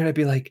 people are going to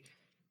be like,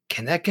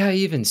 can that guy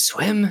even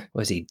swim?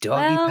 Was he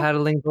doggy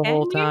paddling the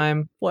whole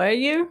time? Were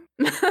you?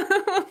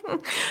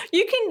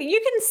 You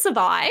can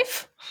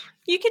survive.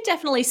 You could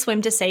definitely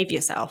swim to save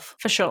yourself,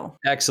 for sure.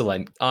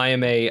 Excellent. I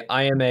am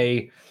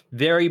a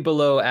very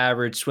below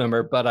average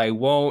swimmer, but I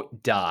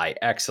won't die.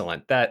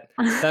 Excellent. That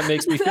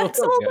makes me feel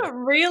That's all good. That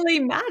really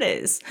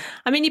matters.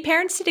 I mean, your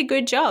parents did a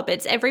good job.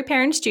 It's every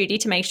parent's duty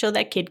to make sure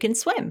their kid can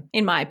swim,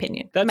 in my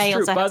opinion. That's May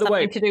true. also by have the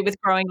something way, to do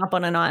with growing up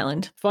on an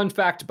island. Fun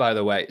fact, by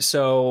the way.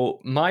 So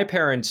my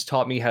parents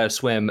taught me how to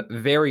swim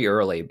very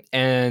early.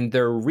 And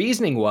their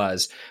reasoning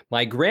was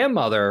my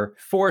grandmother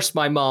forced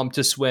my mom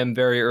to swim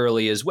very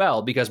early as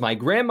well, because my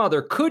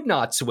grandmother could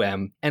not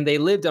swim and they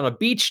lived on a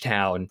beach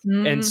town.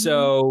 Mm-hmm. And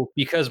so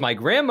because my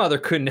grandmother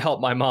couldn't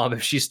help my mom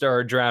if she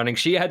started drowning,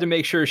 she had to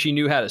make sure she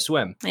knew how to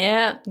swim.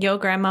 Yeah, your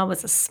grandma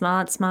was a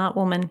smart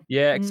woman.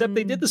 Yeah, except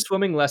they did the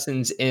swimming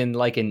lessons in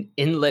like an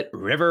inlet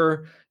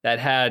river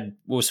that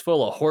was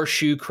full of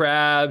horseshoe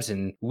crabs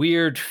and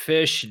weird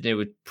fish. It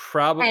was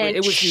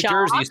New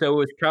Jersey, so it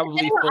was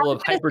probably full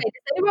of hyper. Does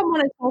anyone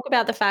want to talk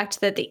about the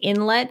fact that the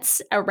inlets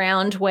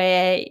around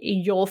where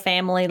your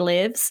family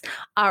lives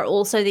are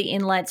also the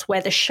inlets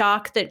where the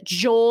shark that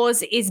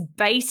Jaws is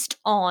based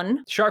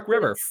on? Shark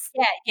River.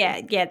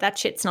 Yeah. That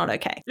shit's not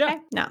okay. Yeah. Okay?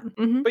 No.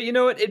 Mm-hmm. But you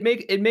know what?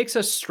 It makes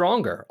us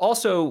stronger.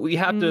 Also, we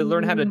have to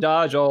learn how to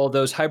dodge all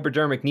those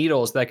hypodermic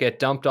needles that get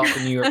dumped off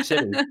in New York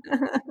City.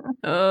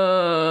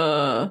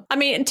 I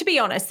mean, to be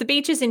honest, the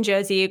beaches in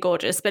Jersey are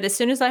gorgeous, but as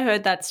soon as I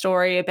heard that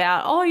story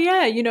about,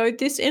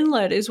 this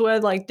inlet is where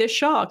like this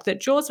shark that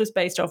Jaws was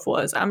based off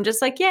was, I'm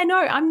just like, yeah, no,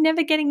 I'm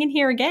never getting in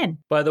here again.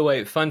 By the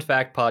way, fun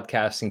fact,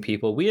 podcasting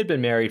people, we had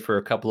been married for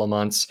a couple of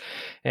months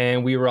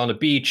and we were on a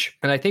beach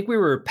and I think we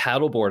were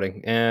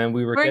paddleboarding and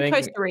we're getting in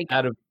Costa Rica.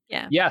 out of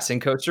Yeah. Yes, in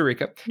Costa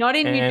Rica. Not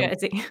in New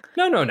Jersey.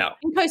 No.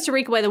 In Costa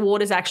Rica, where the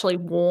water's actually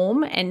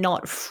warm and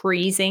not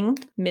freezing.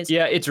 Miserable.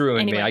 Yeah, it's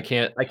ruined me. I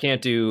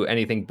can't do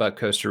anything but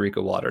Costa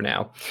Rica water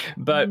now.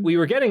 But we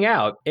were getting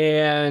out,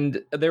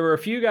 and there were a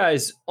few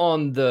guys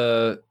on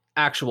the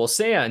actual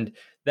sand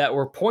that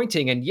were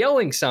pointing and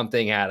yelling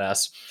something at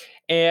us.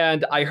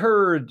 And I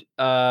heard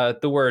the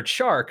word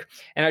shark,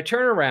 and I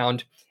turn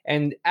around,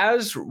 and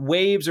as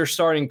waves are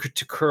starting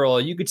to curl,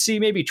 you could see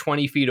maybe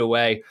 20 feet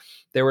away,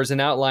 there was an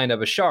outline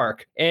of a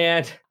shark.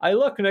 And I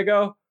look and I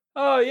go,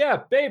 oh,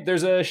 yeah, babe,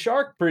 there's a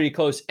shark pretty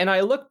close. And I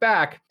look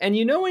back, and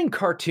in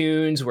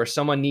cartoons where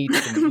someone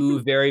needs to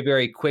move very,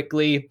 very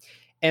quickly,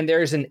 and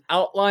there's an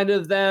outline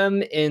of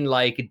them in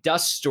like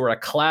dust or a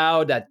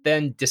cloud that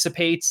then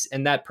dissipates,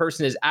 and that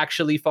person is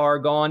actually far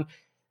gone.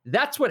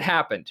 That's what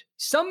happened.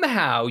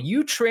 Somehow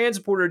you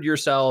transported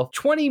yourself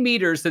 20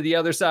 meters to the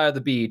other side of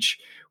the beach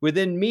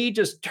within me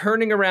just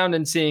turning around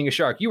and seeing a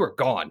shark. You were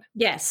gone.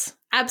 Yes,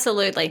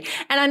 absolutely.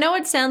 And I know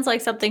it sounds like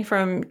something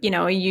from,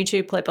 a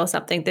YouTube clip or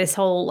something, this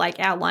whole like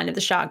outline of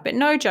the shark, but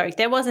no joke,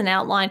 there was an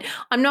outline.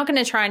 I'm not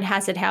going to try and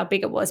hazard how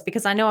big it was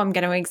because I know I'm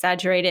going to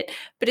exaggerate it.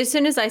 But as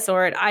soon as I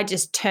saw it, I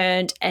just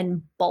turned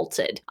and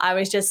bolted. I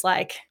was just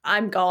like,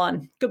 I'm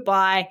gone.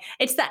 Goodbye.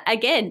 It's that,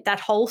 again, that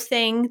whole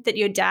thing that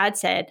your dad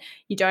said,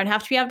 you don't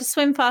have to be able to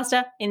swim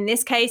faster. In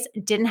this case,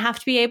 didn't have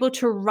to be able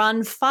to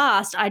run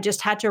fast. I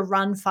just had to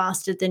run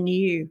faster than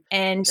you.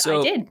 And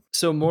I did.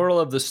 So moral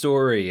of the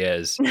story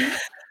is,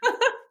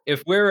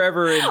 if we're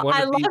ever in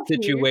one of these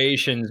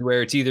situations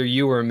where it's either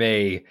you or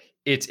me,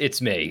 it's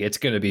me. It's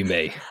going to be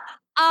me.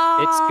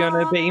 It's going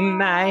to be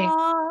me.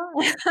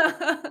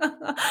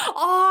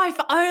 Oh, if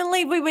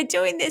only we were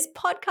doing this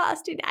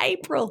podcast in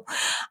April.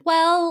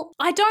 Well,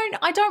 I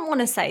don't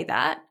want to say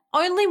that.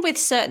 Only with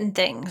certain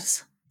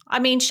things. I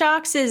mean,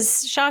 sharks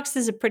is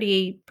a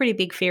pretty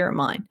big fear of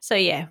mine. So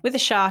yeah, with a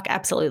shark,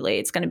 absolutely,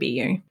 it's going to be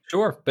you.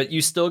 Sure, but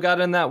you still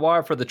got in that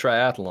water for the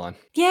triathlon.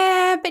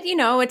 Yeah, but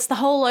it's the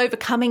whole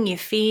overcoming your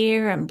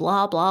fear and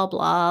blah, blah,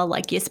 blah,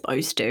 like you're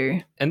supposed to.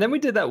 And then we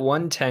did that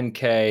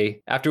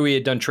 10K after we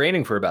had done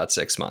training for about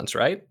 6 months,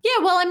 right?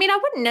 Yeah, well, I mean, I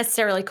wouldn't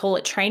necessarily call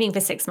it training for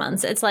 6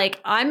 months. It's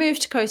like I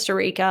moved to Costa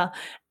Rica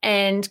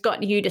and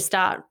got you to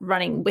start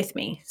running with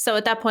me. So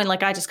at that point,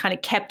 like I just kind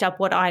of kept up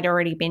what I'd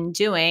already been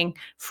doing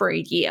for a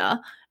year.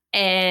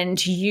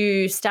 And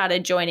you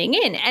started joining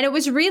in. And it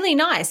was really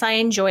nice. I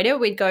enjoyed it.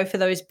 We'd go for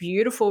those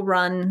beautiful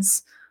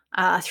runs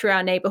through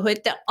our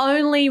neighborhood. The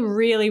only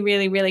really,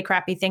 really, really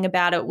crappy thing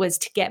about it was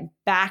to get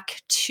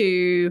back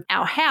to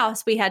our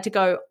house, we had to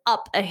go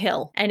up a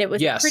hill. And it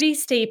was a pretty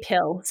steep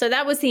hill. So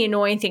that was the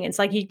annoying thing. It's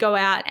like you'd go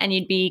out and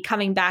you'd be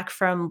coming back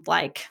from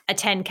like a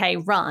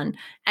 10K run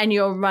and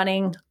you're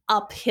running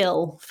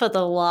uphill for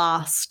the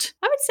last,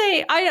 I would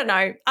say, I don't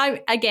know.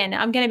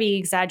 I'm going to be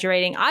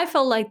exaggerating. I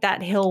felt like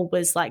that hill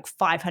was like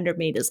 500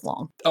 meters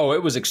long. Oh,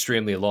 it was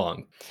extremely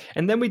long.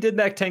 And then we did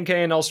that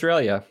 10K in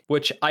Australia,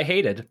 which I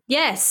hated.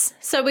 Yes.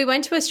 So we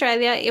went to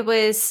Australia. It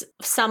was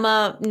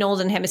summer,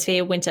 Northern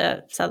Hemisphere,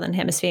 winter, Southern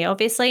Hemisphere,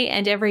 obviously.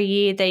 And every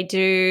year they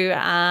do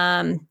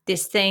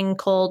this thing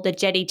called the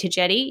Jetty to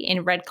Jetty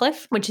in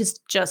Redcliffe, which is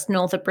just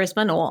north of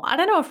Brisbane. Or I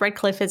don't know if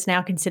Redcliffe is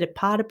now considered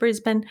part of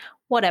Brisbane.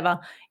 Whatever.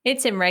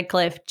 It's in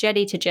Redcliffe,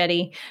 Jetty to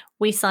Jetty.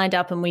 We signed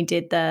up and we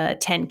did the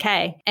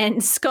 10K.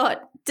 And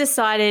Scott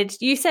decided,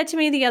 you said to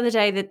me the other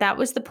day that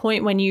was the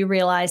point when you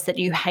realized that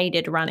you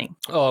hated running.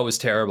 Oh, it was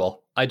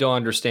terrible. I don't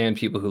understand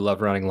people who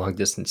love running long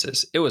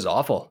distances. It was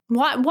awful.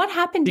 What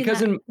happened in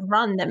that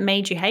run that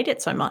made you hate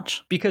it so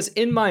much? Because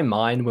in my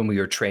mind, when we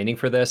were training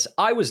for this,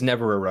 I was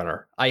never a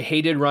runner. I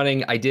hated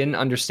running. I didn't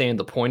understand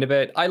the point of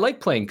it. I like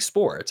playing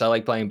sports. I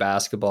like playing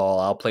basketball.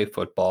 I'll play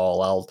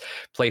football. I'll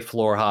play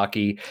floor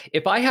hockey.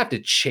 If I have to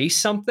chase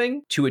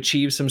something to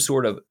achieve some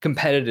sort of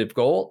competitive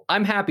goal,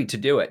 I'm happy to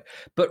do it.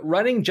 But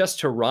running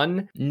just to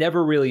run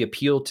never really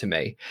appealed to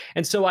me.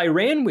 And so I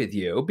ran with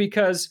you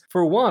because,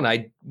 for one,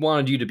 I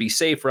wanted you to be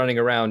safe running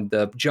around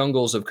the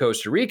jungles of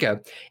Costa Rica.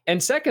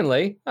 And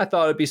secondly, I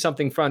thought it'd be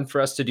something fun for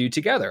us to do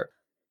together.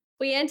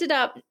 We ended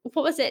up,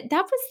 what was it?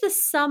 That was the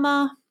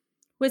summer.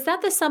 Was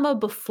that the summer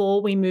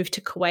before we moved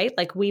to Kuwait?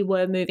 Like we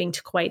were moving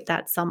to Kuwait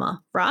that summer,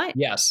 right?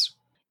 Yes.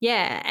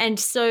 Yeah. And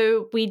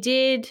so we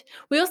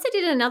also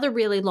did another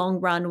really long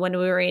run when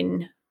we were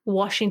in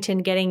Washington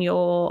getting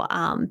your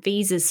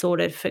visas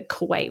sorted for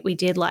Kuwait. We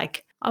did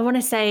like, I want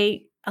to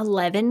say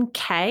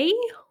 11K.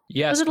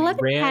 Yes. Was it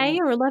 11K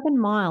or 11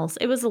 miles?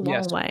 It was a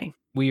long way.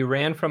 We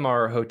ran from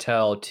our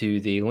hotel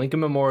to the Lincoln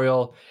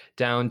Memorial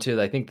down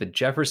to, I think, the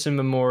Jefferson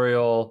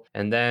Memorial,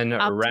 and then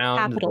up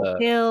around to Capitol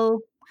Hill.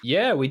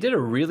 Yeah, we did a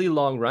really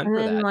long run and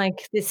for then that.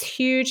 Like this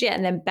huge,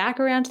 and then back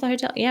around to the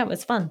hotel. Yeah, it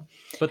was fun.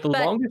 But the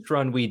longest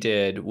run we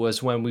did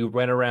was when we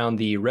went around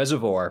the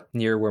reservoir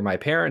near where my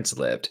parents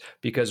lived,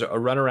 because a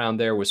run around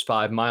there was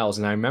 5 miles.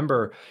 And I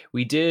remember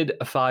we did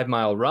a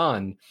 5-mile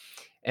run.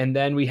 And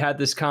then we had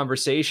this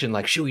conversation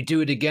like, should we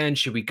do it again?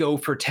 Should we go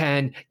for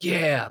 10?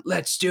 Yeah,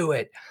 let's do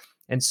it.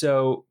 And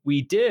so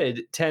we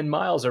did 10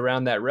 miles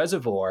around that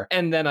reservoir,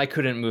 and then I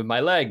couldn't move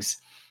my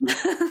legs.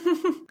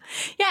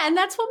 Yeah, and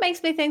that's what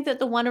makes me think that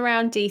the one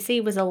around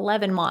DC was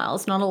 11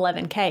 miles, not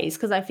 11Ks,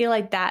 because I feel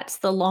like that's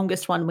the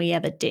longest one we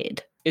ever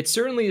did. It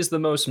certainly is the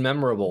most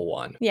memorable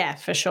one. Yeah,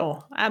 for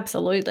sure.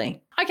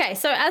 Absolutely. Okay,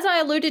 so as I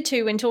alluded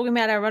to when talking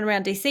about our run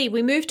around DC,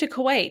 we moved to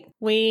Kuwait.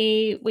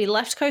 We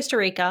left Costa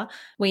Rica.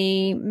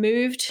 We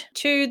moved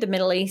to the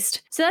Middle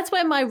East. So that's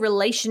where my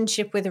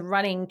relationship with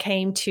running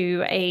came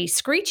to a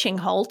screeching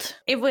halt.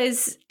 It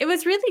was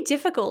really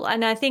difficult,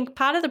 and I think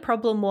part of the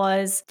problem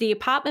was the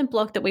apartment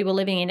block that we were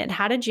living in. It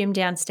had a gym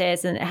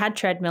downstairs and it had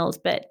treadmills,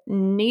 but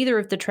neither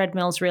of the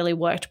treadmills really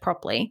worked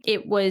properly.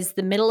 It was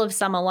the middle of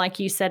summer, like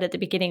you said at the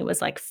beginning. It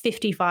was like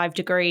 55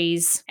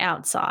 degrees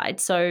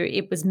outside, so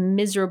it was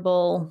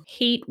miserable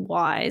heat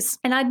wise.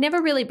 And I'd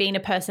never really been a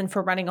person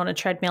for running on a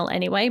treadmill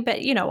anyway, but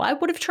I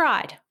would have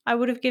tried. I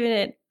would have given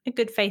it a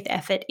good faith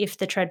effort if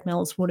the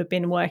treadmills would have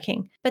been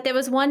working. But there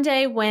was one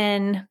day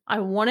when I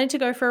wanted to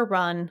go for a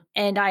run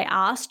and I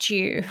asked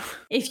you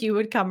if you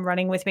would come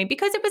running with me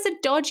because it was a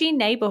dodgy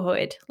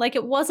neighborhood. Like,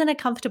 it wasn't a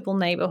comfortable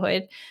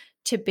neighborhood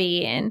to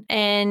be in.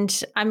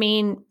 And I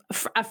mean,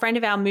 a friend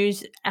of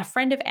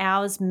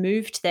ours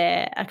moved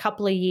there a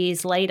couple of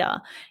years later,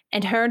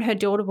 and her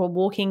daughter were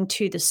walking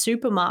to the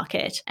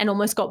supermarket and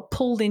almost got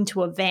pulled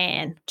into a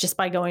van just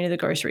by going to the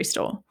grocery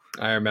store.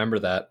 I remember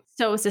that.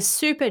 So it was a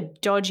super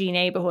dodgy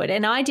neighborhood,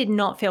 and I did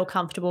not feel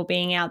comfortable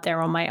being out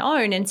there on my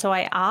own. And so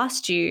I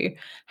asked you,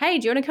 hey,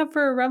 do you want to come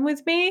for a run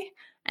with me?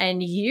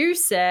 And you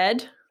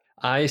said...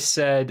 I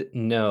said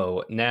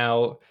no.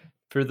 Now,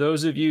 for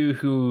those of you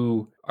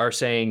who are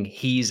saying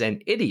he's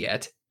an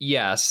idiot,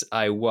 yes,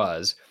 I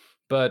was.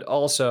 But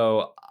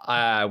also,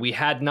 we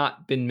had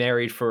not been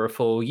married for a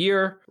full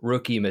year.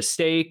 Rookie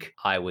mistake.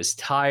 I was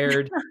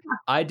tired.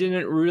 I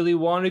didn't really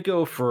want to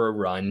go for a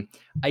run.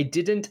 I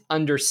didn't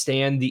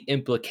understand the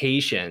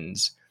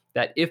implications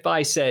that if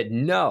I said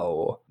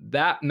no,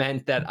 that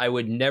meant that I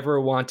would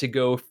never want to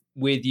go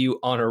with you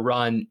on a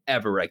run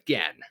ever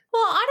again.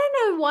 Well, I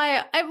don't know why.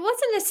 It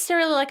wasn't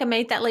necessarily like I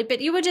made that leap,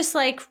 but you were just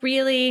like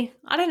really,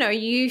 I don't know,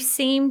 you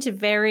seemed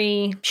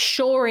very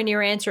sure in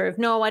your answer of,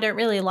 no, I don't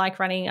really like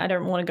running. I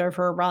don't want to go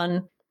for a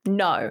run.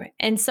 No.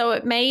 And so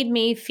it made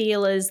me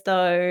feel as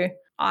though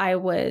I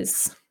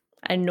was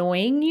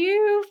annoying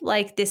you,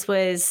 like this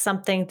was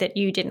something that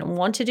you didn't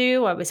want to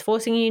do. I was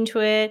forcing you into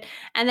it.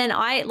 And then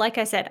like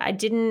I said,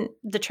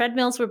 the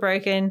treadmills were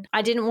broken.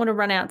 I didn't want to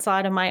run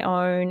outside on my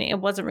own. It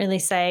wasn't really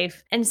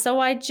safe. And so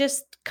I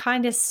just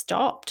kind of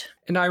stopped.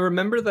 And I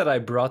remember that I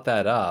brought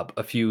that up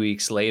a few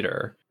weeks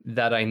later,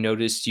 that I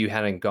noticed you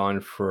hadn't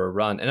gone for a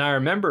run. And I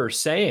remember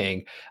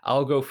saying,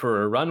 I'll go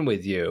for a run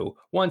with you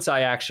once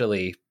I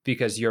actually,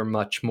 because you're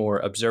much more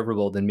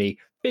observable than me,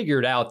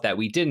 figured out that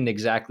we didn't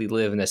exactly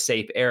live in a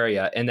safe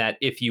area and that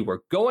if you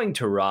were going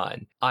to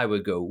run, I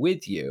would go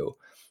with you.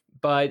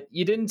 But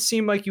you didn't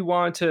seem like you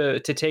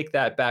wanted to take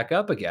that back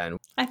up again.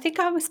 I think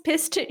I was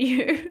pissed at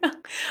you.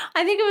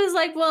 I think it was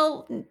like,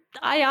 well,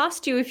 I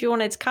asked you if you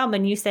wanted to come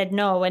and you said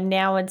no. And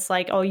now it's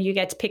like, oh, you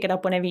get to pick it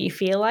up whenever you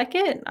feel like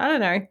it. I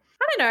don't know.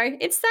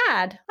 It's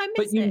sad. I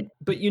miss it.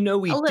 But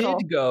we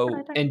did go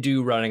and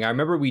do running. I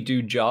remember we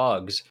do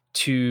jogs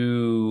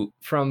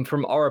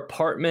from our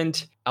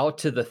apartment out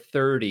to the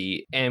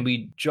 30, and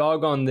we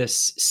jog on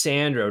this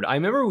sand road. I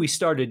remember we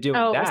started doing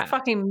that. Oh, it was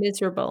fucking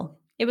miserable.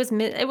 It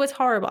was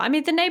horrible. I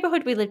mean, the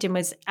neighborhood we lived in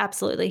was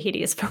absolutely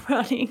hideous for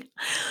running.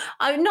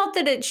 Not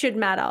that it should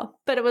matter,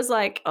 but it was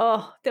like,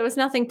 oh, there was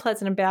nothing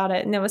pleasant about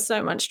it. And there was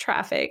so much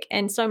traffic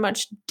and so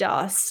much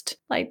dust,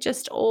 like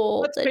just all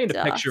Let's the paint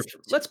dust. a picture.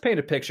 Let's paint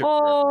a picture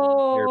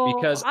here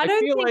because I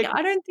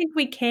don't think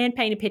we can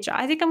paint a picture.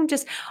 I think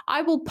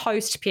I will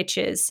post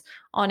pictures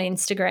on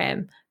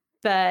Instagram,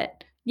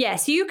 but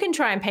yes, you can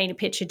try and paint a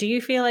picture. Do you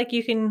feel like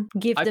you can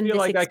give them this experience? I feel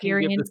like I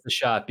can give this a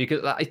shot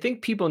because I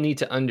think people need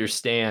to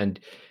understand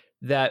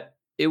that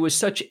it was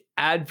such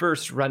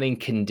adverse running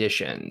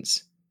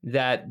conditions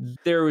that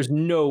there was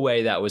no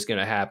way that was going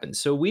to happen.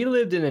 So we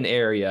lived in an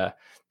area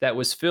that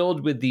was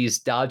filled with these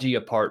dodgy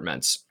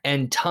apartments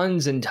and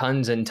tons and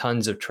tons and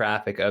tons of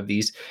traffic of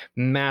these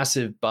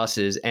massive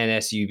buses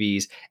and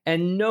SUVs,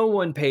 and no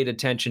one paid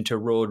attention to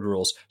road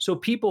rules. So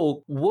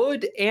people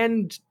would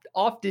and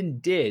often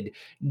did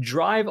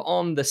drive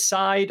on the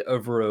side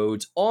of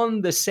roads on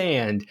the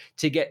sand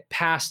to get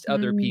past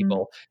other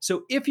people.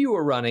 So if you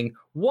were running,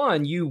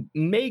 one, you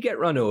may get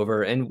run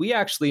over. And we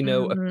actually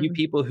know a few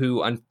people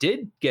who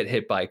did get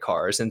hit by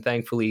cars, and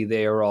thankfully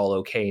they are all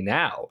okay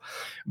now.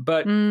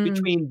 But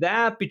between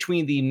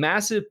the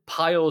massive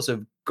piles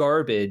of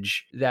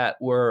garbage that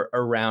were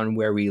around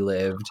where we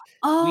lived.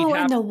 Oh,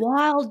 and the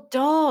wild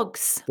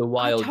dogs.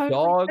 I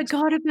totally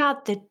forgot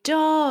about the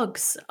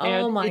dogs.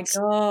 Oh my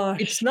gosh.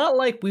 It's not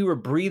like we were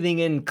breathing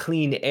in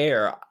clean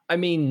air. I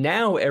mean,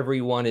 now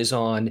everyone is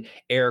on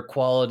air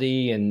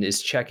quality and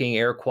is checking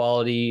air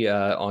quality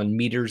on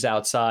meters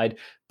outside,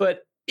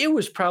 but it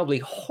was probably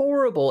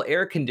horrible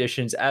air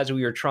conditions as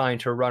we were trying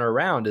to run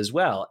around as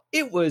well.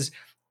 It was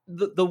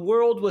the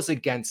world was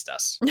against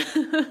us.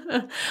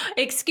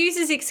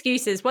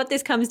 Excuses. What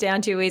this comes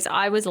down to is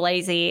I was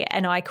lazy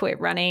and I quit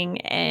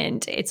running,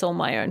 and it's all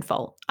my own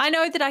fault. I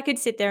know that I could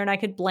sit there and I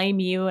could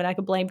blame you and I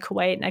could blame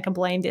Kuwait and I can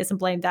blame this and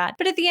blame that.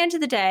 But at the end of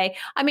the day,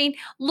 I mean,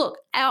 look,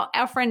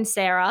 our friend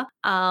Sarah,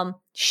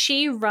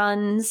 She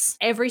runs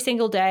every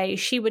single day.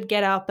 She would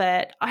get up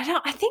at,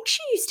 I think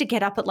she used to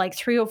get up at like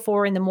 3 or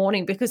 4 in the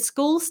morning because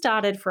school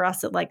started for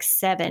us at like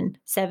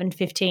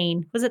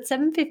 7:15. Was it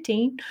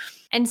 7:15?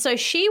 And so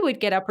she would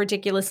get up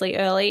ridiculously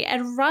early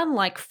and run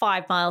like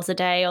 5 miles a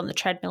day on the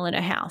treadmill in her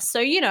house. So,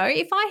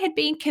 if I had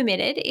been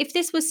committed, if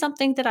this was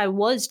something that I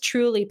was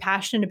truly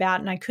passionate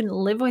about and I couldn't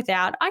live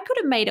without, I could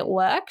have made it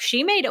work.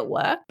 She made it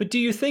work. But do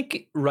you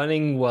think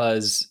running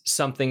was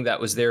something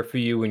that was there for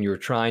you when you were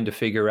trying to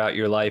figure out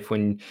your life,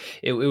 when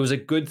it was a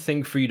good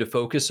thing for you to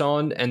focus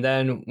on? And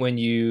then when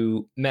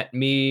you met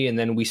me and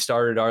then we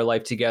started our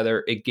life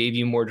together, it gave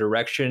you more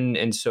direction.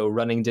 And so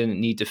running didn't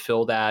need to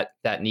fill that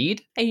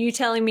need? Are you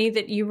telling me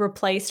that you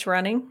replaced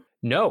running?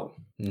 No,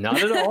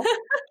 not at all.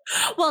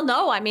 Well,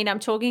 no, I mean, I'm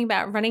talking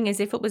about running as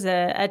if it was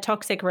a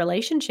toxic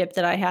relationship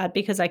that I had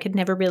because I could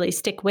never really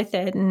stick with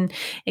it and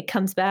it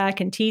comes back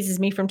and teases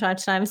me from time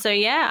to time. So,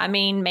 yeah, I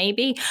mean,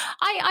 maybe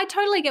I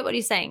totally get what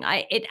you're saying.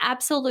 It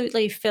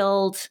absolutely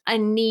filled a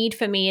need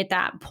for me at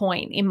that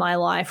point in my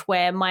life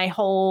where my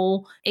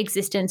whole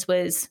existence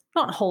was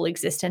not whole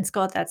existence.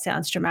 God, that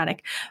sounds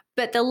dramatic.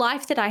 But the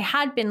life that I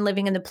had been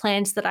living and the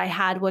plans that I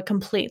had were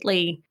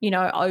completely,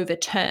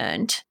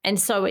 overturned. And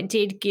so it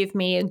did give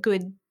me a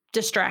good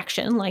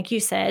distraction, like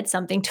you said,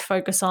 something to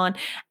focus on.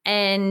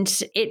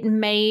 And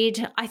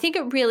I think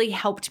it really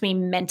helped me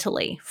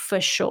mentally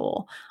for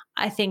sure.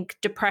 I think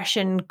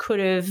depression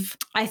if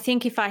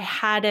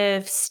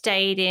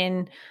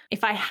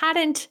I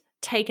hadn't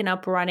taken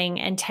up running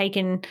and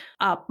taken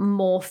up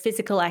more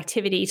physical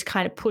activity to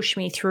kind of push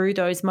me through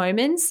those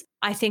moments,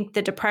 I think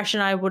the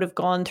depression I could have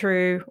gone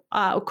through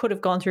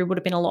would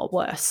have been a lot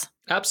worse.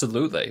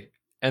 Absolutely.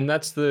 And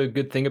that's the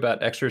good thing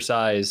about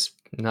exercise,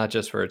 not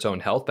just for its own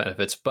health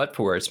benefits, but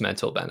for its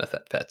mental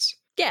benefits.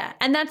 Yeah.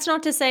 And that's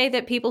not to say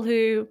that people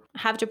who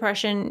have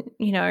depression,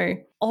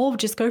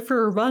 just go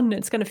for a run,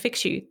 it's going to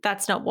fix you.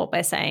 That's not what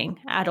we're saying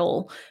at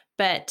all.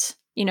 But,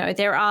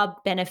 there are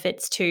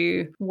benefits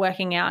to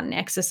working out and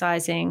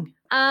exercising.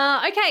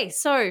 Okay.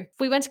 So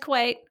we went to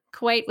Kuwait.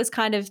 Kuwait was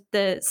kind of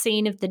the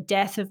scene of the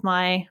death of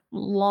my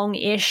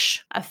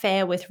long-ish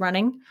affair with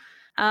running.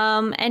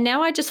 And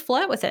now I just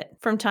flirt with it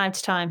from time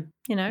to time,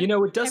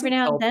 it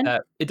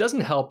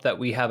doesn't help that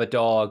we have a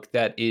dog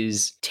that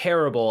is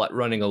terrible at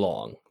running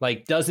along.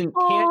 I'm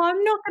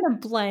not going to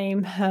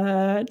blame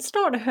her. It's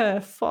not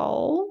her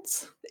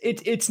fault.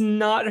 It's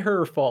not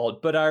her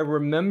fault, but I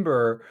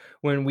remember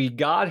when we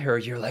got her,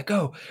 you're like,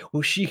 oh,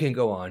 well, she can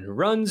go on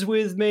runs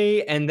with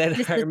me. And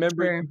then I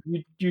remember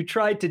you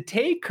tried to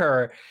take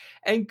her.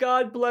 And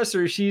God bless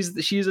her,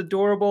 she's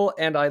adorable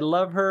and I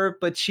love her,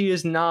 but she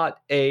is not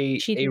a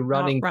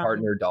running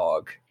partner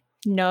dog.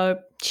 No,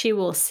 she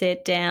will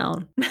sit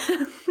down.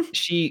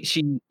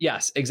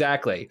 Yes,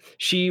 exactly.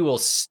 She will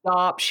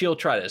stop. She'll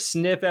try to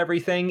sniff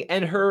everything,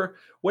 and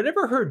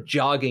whatever her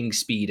jogging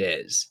speed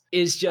is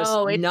just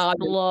not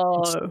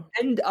slow.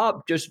 End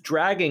up just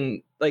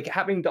dragging, like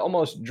having to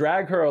almost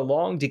drag her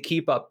along to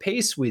keep up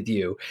pace with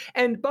you.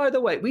 And by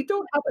the way, we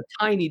don't have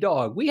a tiny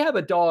dog. We have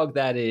a dog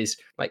that is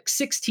like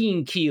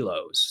 16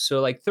 kilos,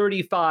 so like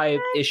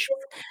 35-ish.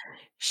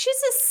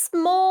 She's a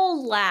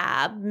small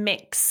lab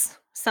mix.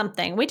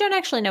 Something. We don't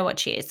actually know what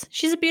she is.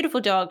 She's a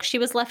beautiful dog. She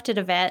was left at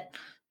a vet.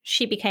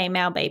 She became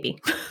our baby.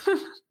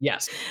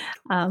 Yes.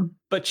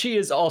 But she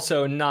is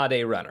also not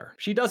a runner.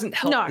 She doesn't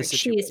help the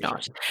situation. No, she is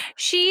not.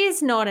 She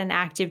is not an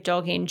active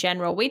dog in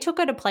general. We took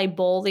her to play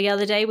ball the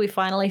other day. We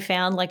finally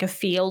found like a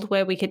field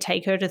where we could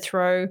take her to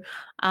throw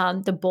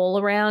the ball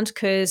around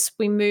because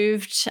we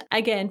moved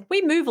again.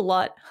 We move a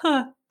lot.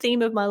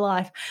 Theme of my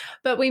life.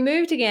 But we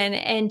moved again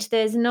and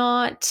there's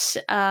not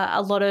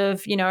a lot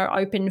of,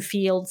 open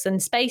fields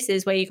and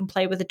spaces where you can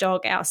play with a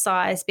dog our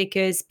size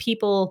because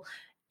people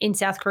in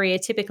South Korea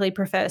typically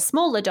prefer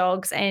smaller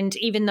dogs. And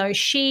even though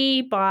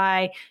she,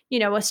 by,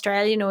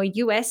 Australian or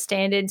US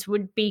standards,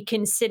 would be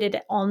considered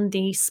on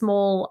the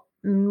small,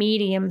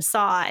 medium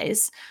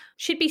size,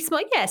 she'd be small.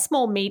 Yeah,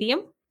 small,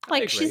 medium.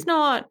 Like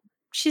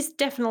she's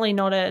definitely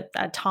not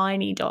a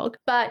tiny dog.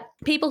 But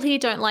people here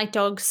don't like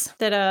dogs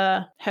that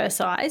are her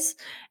size.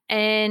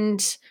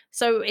 And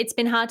so it's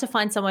been hard to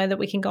find somewhere that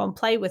we can go and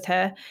play with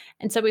her.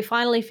 And so we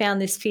finally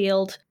found this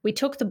field. We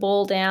took the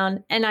ball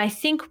down and I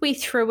think we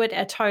threw it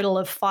a total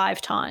of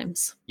 5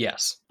 times.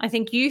 Yes. I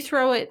think you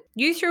threw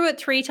it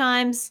 3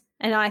 times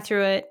and I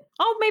threw it.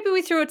 Oh, maybe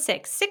we threw it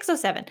 6 or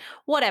 7,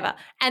 whatever.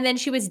 And then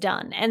she was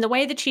done. And the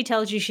way that she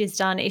tells you she's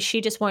done is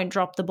she just won't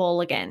drop the ball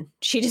again.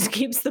 She just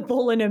keeps the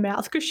ball in her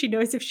mouth because she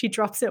knows if she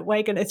drops it,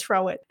 we're going to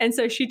throw it. And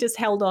so she just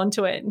held on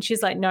to it. And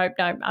she's like, nope,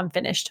 I'm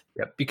finished.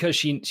 Yeah, because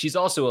she's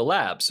also a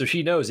lab. So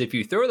she knows if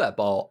you throw that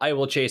ball, I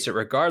will chase it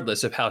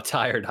regardless of how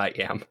tired I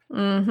am.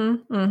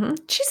 Mm-hmm, mm-hmm.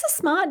 She's a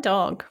smart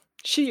dog.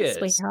 She is.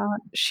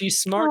 Sweetheart. She's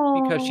smart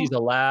because she's a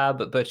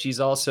lab, but she's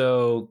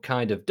also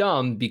kind of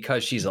dumb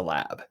because she's a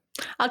lab.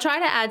 I'll try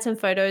to add some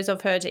photos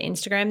of her to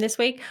Instagram this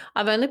week.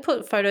 I've only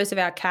put photos of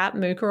our cat,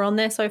 Mooka, on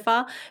there so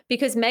far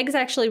because Meg's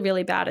actually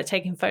really bad at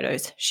taking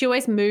photos. She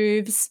always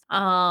moves.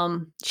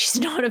 She's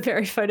not a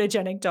very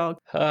photogenic dog.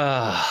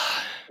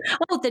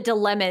 Oh, the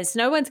dilemmas.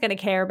 No one's going to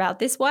care about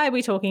this. Why are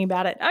we talking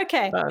about it?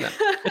 Okay. No.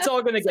 It's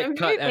all going to So get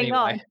cut moving anyway.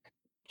 on.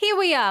 Here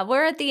we are.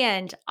 We're at the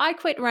end. I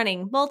quit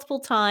running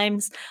multiple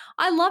times.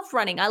 I love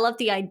running. I love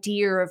the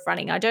idea of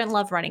running. I don't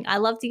love running. I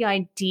love the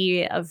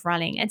idea of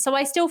running. And so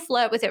I still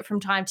flirt with it from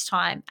time to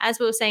time. As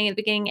we were saying at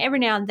the beginning, every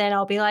now and then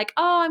I'll be like,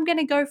 oh, I'm going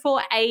to go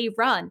for a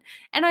run.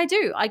 And I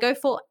do. I go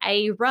for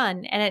a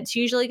run. And it's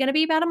usually going to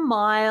be about a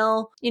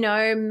mile,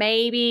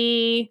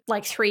 maybe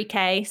like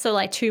 3K. So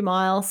like 2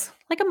 miles.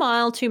 Like a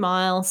mile, 2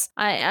 miles.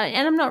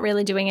 And I'm not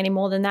really doing any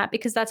more than that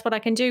because that's what I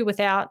can do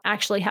without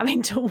actually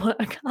having to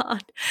work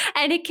hard.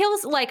 And it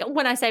kills, like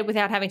when I say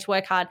without having to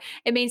work hard,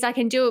 it means I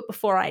can do it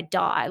before I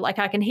die. Like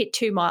I can hit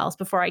 2 miles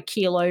before I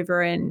keel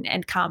over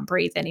and can't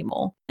breathe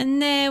anymore. And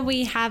there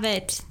we have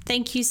it.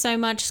 Thank you so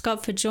much,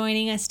 Scott, for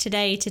joining us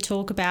today to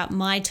talk about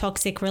my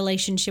toxic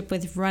relationship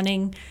with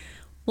running.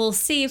 We'll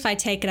see if I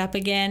take it up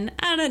again.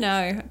 I don't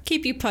know.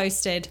 Keep you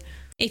posted.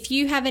 If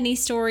you have any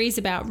stories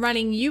about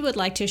running you would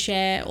like to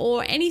share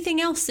or anything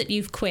else that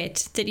you've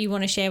quit that you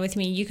want to share with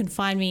me, you can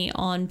find me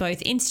on both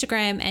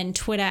Instagram and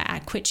Twitter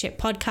at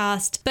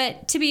QuitShitPodcast.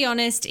 But to be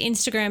honest,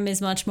 Instagram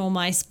is much more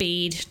my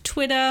speed.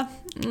 Twitter,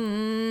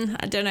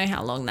 I don't know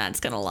how long that's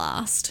going to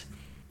last.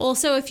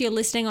 Also, if you're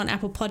listening on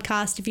Apple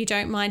Podcast, if you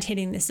don't mind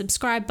hitting the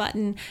subscribe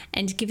button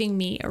and giving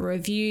me a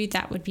review,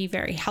 that would be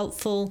very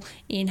helpful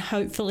in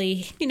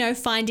hopefully,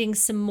 finding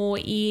some more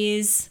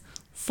ears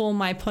for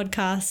my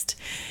podcast.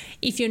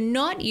 If you're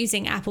not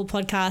using Apple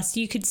Podcasts,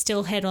 you could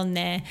still head on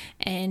there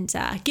and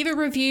give a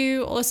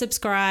review or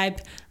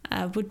subscribe.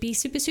 Would be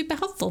super, super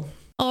helpful.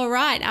 All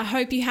right. I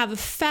hope you have a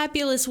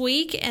fabulous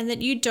week and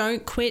that you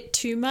don't quit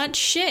too much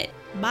shit.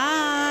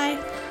 Bye.